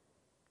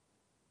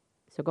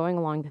 So going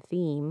along the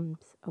themes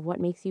of what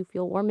makes you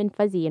feel warm and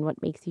fuzzy and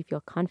what makes you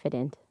feel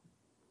confident.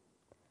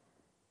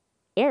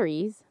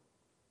 Aries,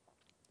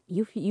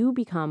 you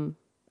become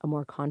a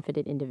more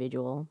confident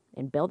individual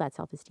and build that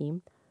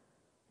self-esteem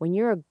when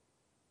you're a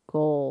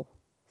goal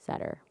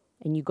setter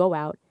and you go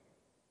out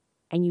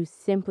and you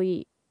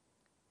simply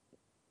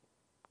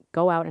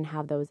go out and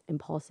have those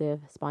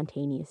impulsive,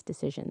 spontaneous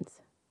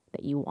decisions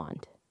that you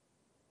want.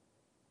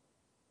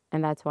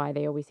 And that's why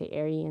they always say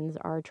Arians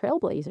are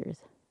trailblazers.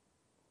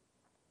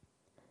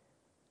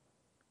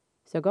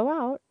 So go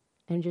out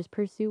and just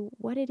pursue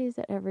what it is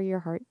that ever your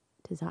heart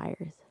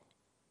desires.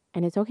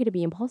 And it's okay to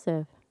be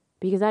impulsive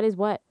because that is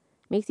what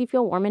makes you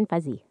feel warm and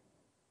fuzzy.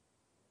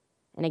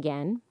 And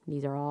again,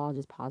 these are all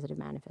just positive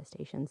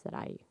manifestations that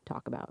I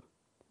talk about.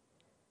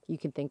 You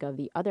can think of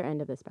the other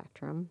end of the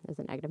spectrum as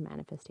a negative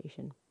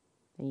manifestation,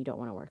 and you don't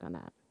want to work on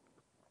that.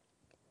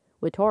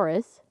 With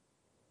Taurus,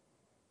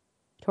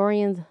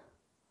 Taurians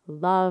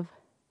love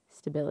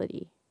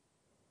stability.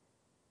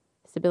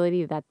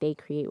 Stability that they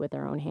create with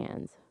their own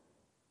hands.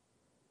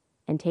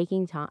 And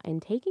taking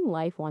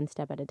life one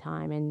step at a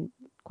time and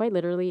quite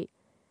literally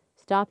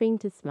stopping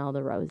to smell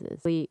the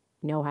roses. They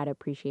know how to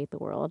appreciate the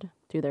world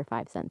through their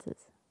 5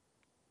 senses.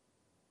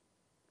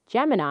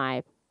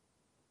 Gemini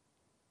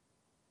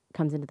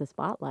comes into the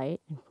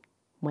spotlight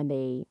when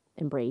they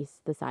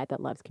embrace the side that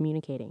loves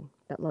communicating,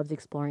 that loves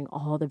exploring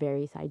all the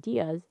various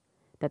ideas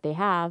that they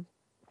have,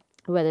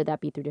 whether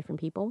that be through different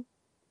people,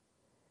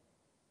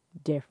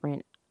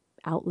 different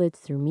outlets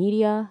through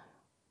media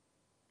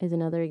is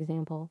another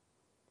example.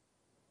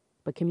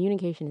 But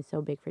communication is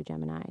so big for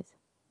Geminis.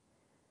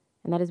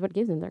 And that is what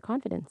gives them their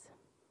confidence.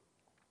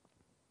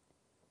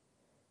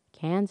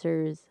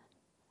 Cancers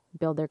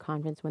build their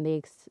confidence when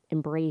they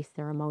embrace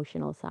their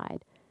emotional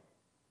side,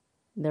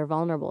 their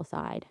vulnerable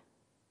side.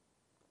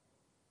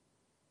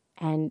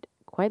 And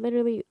quite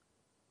literally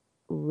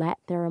let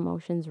their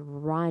emotions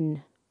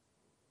run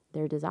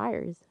their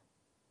desires.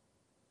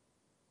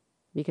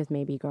 Because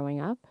maybe growing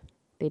up,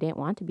 they didn't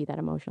want to be that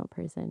emotional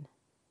person.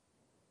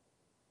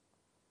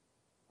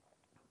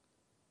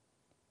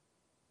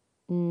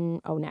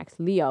 Next,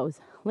 Leos.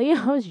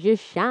 Leos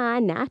just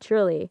shine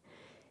naturally.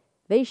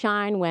 They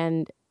shine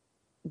when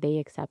they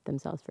accept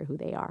themselves for who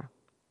they are.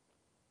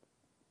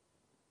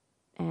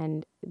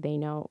 And they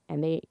know,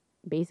 and they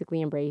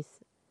basically embrace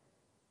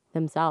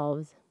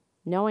themselves,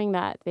 knowing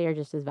that they are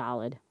just as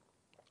valid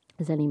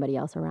as anybody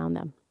else around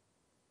them.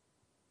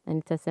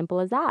 And it's as simple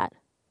as that,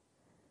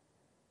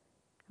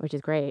 which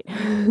is great.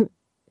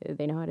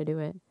 They know how to do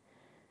it.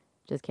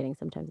 Just kidding.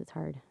 Sometimes it's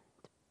hard.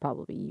 It's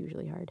probably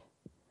usually hard.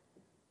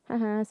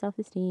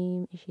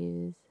 Self-esteem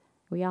issues.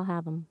 We all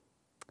have them.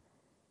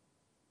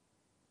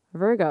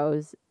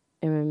 Virgos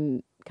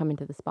come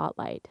into the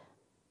spotlight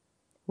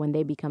when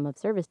they become of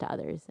service to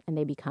others and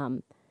they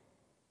become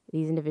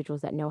these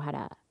individuals that know how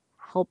to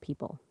help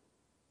people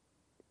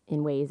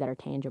in ways that are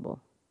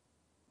tangible.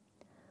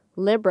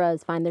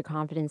 Libras find their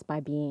confidence by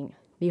being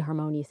the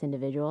harmonious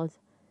individuals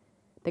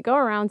that go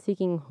around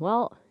seeking,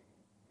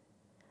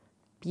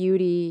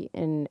 beauty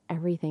in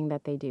everything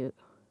that they do.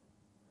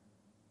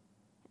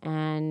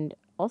 And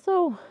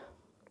also,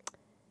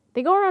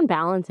 they go around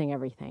balancing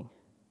everything.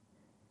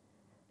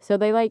 So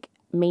they like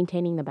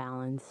maintaining the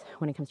balance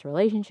when it comes to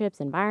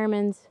relationships,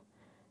 environments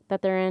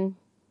that they're in.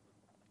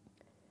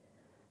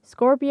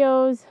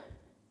 Scorpios,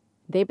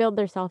 they build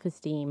their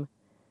self-esteem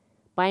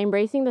by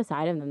embracing the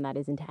side of them that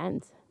is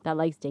intense, that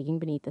likes digging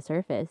beneath the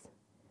surface.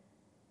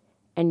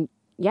 And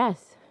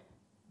yes,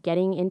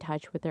 getting in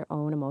touch with their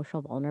own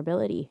emotional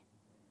vulnerability.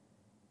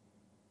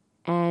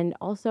 And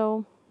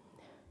also,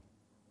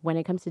 when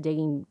it comes to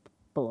digging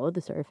below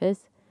the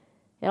surface,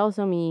 it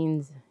also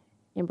means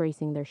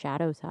embracing their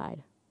shadow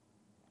side.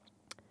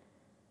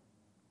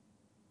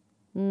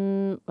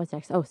 What's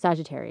next? Oh,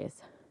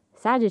 Sagittarius.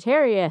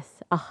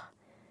 Sagittarius. Oh,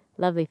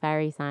 lovely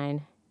fiery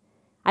sign.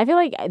 I feel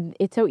like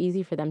it's so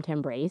easy for them to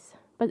embrace,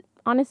 but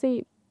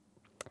honestly,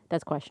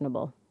 that's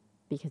questionable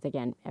because,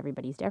 again,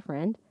 everybody's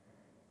different.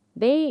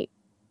 They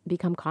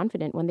become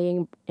confident when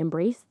they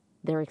embrace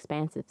their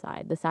expansive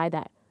side, the side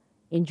that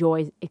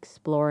enjoys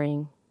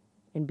exploring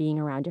and being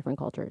around different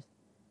cultures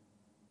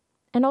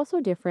and also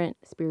different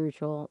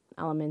spiritual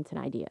elements and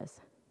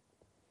ideas.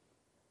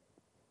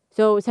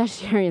 So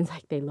Sagittarians,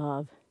 like, they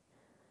love,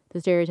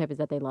 the stereotype is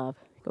that they love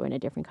going to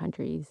different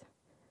countries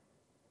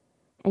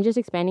and just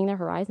expanding their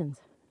horizons.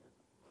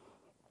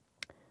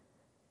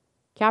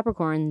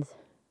 Capricorns,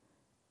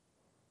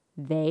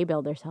 they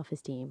build their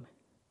self-esteem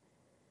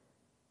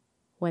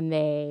when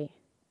they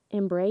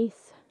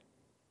embrace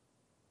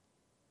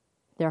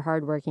their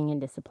hardworking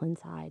and disciplined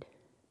side.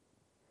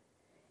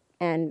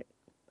 And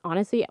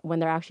honestly, when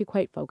they're actually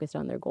quite focused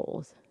on their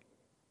goals.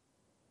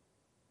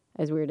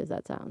 As weird as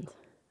that sounds.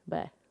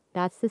 But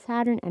that's the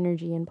Saturn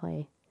energy in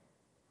play.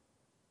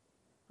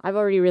 I've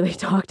already really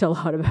talked a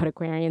lot about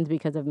Aquarians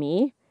because of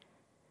me.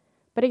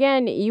 But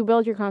again, you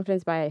build your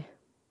confidence by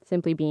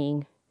simply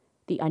being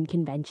the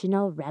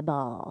unconventional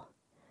rebel.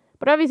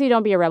 But obviously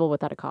don't be a rebel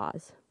without a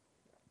cause.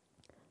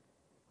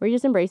 Where you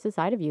just embrace the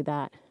side of you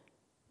that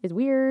is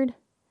weird,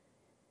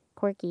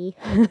 quirky.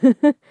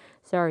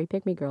 Sorry,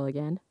 pick me girl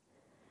again.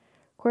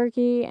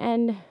 Quirky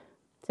and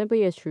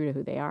simply is true to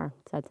who they are.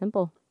 It's that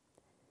simple.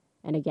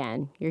 And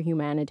again, your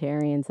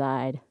humanitarian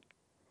side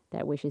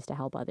that wishes to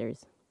help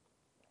others.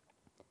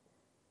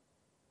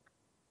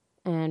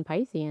 And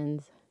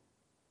Pisceans,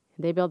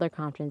 they build their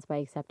confidence by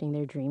accepting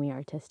their dreamy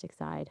artistic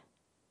side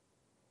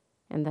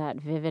and that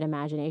vivid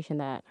imagination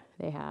that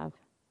they have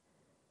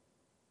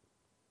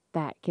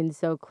that can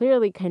so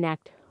clearly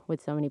connect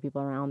with so many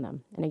people around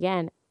them. And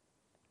again,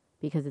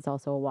 because it's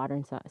also a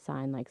water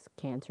sign like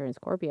Cancer and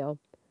Scorpio,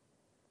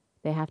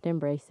 they have to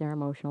embrace their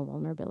emotional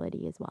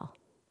vulnerability as well.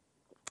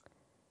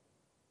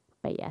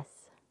 But yes,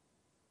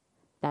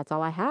 that's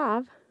all I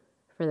have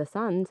for the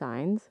sun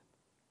signs.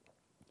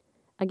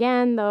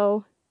 Again,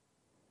 though,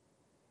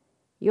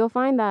 you'll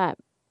find that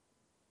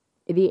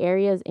the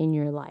areas in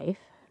your life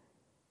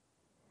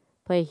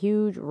play a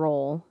huge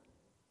role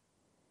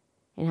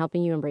in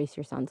helping you embrace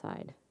your sun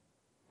side.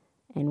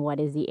 And what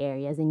is the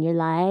areas in your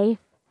life?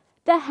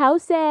 The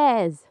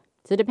houses.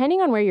 So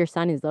depending on where your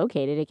sun is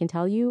located, it can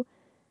tell you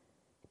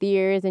the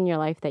areas in your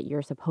life that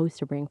you're supposed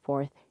to bring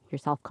forth your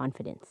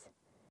self-confidence.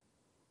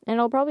 And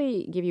it'll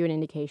probably give you an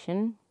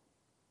indication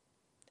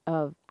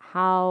of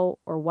how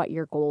or what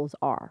your goals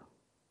are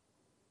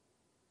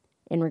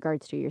in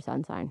regards to your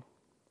sun sign.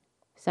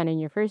 Sun in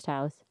your first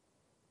house,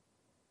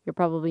 you're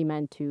probably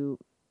meant to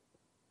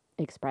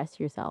express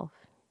yourself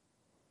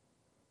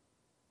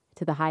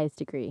to the highest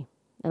degree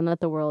and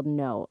let the world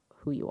know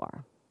who you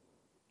are.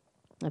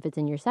 If it's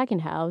in your second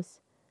house,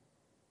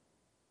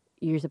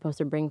 you're supposed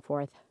to bring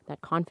forth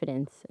that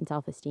confidence and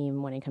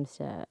self-esteem when it comes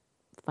to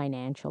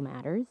financial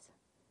matters.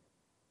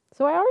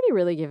 So I already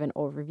really give an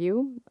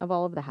overview of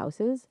all of the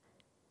houses.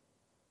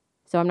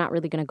 So I'm not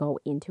really going to go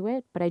into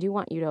it, but I do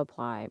want you to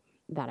apply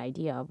that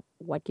idea of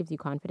what gives you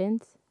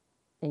confidence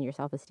in your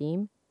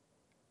self-esteem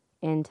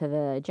into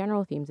the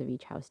general themes of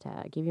each house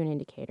to give you an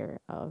indicator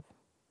of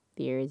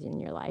the areas in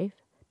your life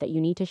that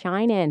you need to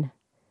shine in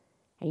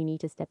and you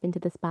need to step into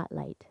the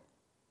spotlight.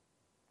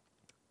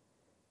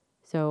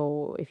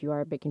 So if you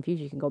are a bit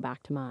confused, you can go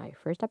back to my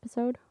first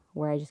episode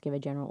where I just give a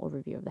general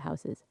overview of the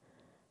houses.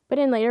 But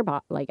in later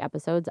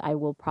episodes, I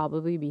will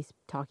probably be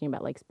talking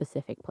about like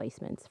specific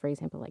placements. For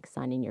example, like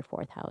sun in your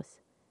fourth house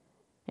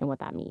and what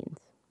that means.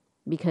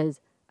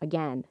 Because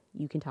again,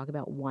 you can talk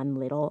about one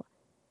little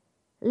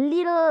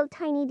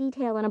tiny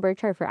detail in a birth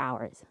chart for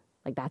hours.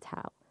 Like that's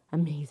how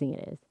amazing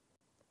it is.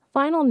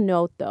 Final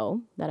note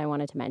though that I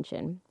wanted to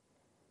mention,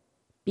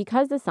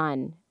 because the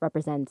sun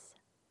represents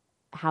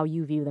how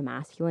you view the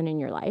masculine in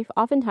your life,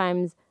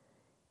 oftentimes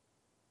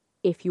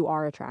if you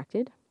are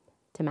attracted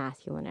to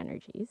masculine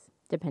energies,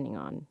 depending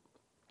on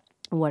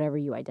whatever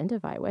you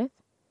identify with,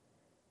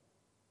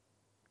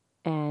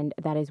 and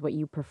that is what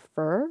you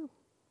prefer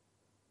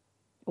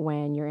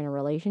when you're in a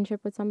relationship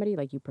with somebody,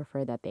 like you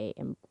prefer that they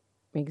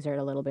exert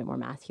a little bit more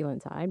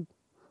masculine side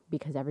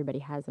because everybody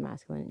has a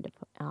masculine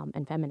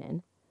and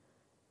feminine,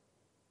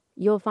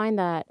 you'll find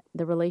that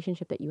the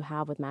relationship that you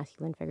have with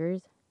masculine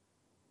figures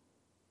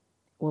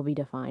will be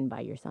defined by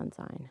your sun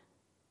sign.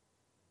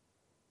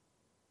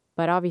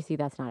 But obviously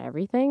that's not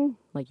everything.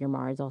 Like your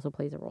Mars also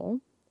plays a role.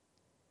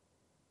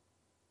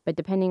 But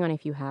depending on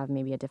if you have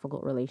maybe a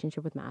difficult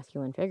relationship with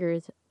masculine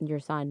figures,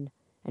 your sun,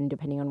 and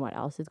depending on what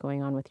else is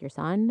going on with your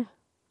sun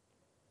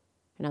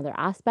and other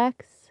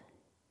aspects,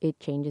 it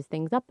changes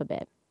things up a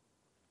bit.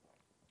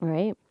 All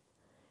right?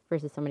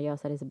 versus somebody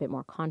else that is a bit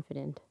more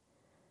confident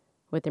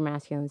with their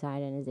masculine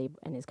side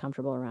and is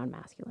comfortable around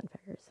masculine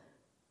figures.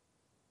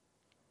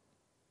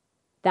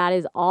 That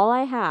is all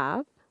I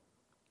have.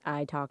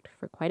 I talked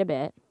for quite a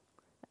bit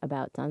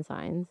about sun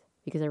signs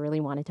because I really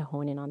wanted to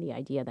hone in on the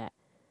idea that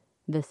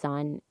the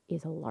sun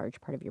is a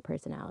large part of your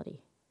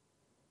personality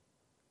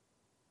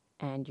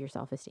and your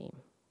self-esteem.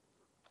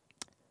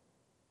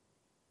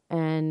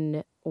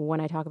 And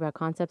when I talk about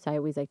concepts, I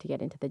always like to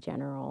get into the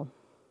general,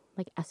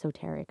 like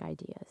esoteric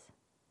ideas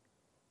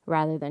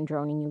rather than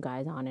droning you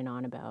guys on and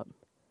on about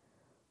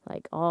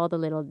like all the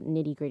little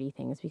nitty gritty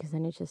things, because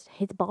then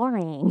it's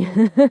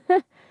boring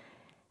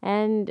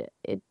and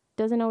it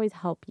doesn't always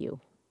help you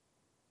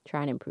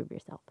try and improve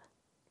yourself.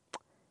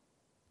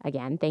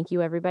 Again, thank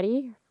you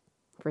everybody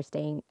for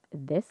staying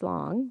this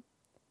long.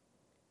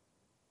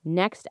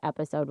 Next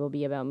episode will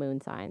be about moon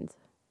signs,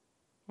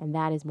 and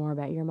that is more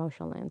about your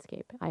emotional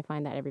landscape. I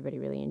find that everybody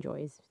really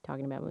enjoys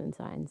talking about moon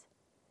signs.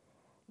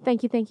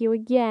 Thank you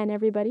again,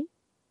 everybody.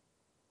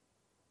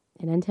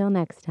 And until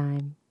next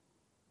time,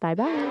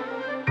 bye-bye.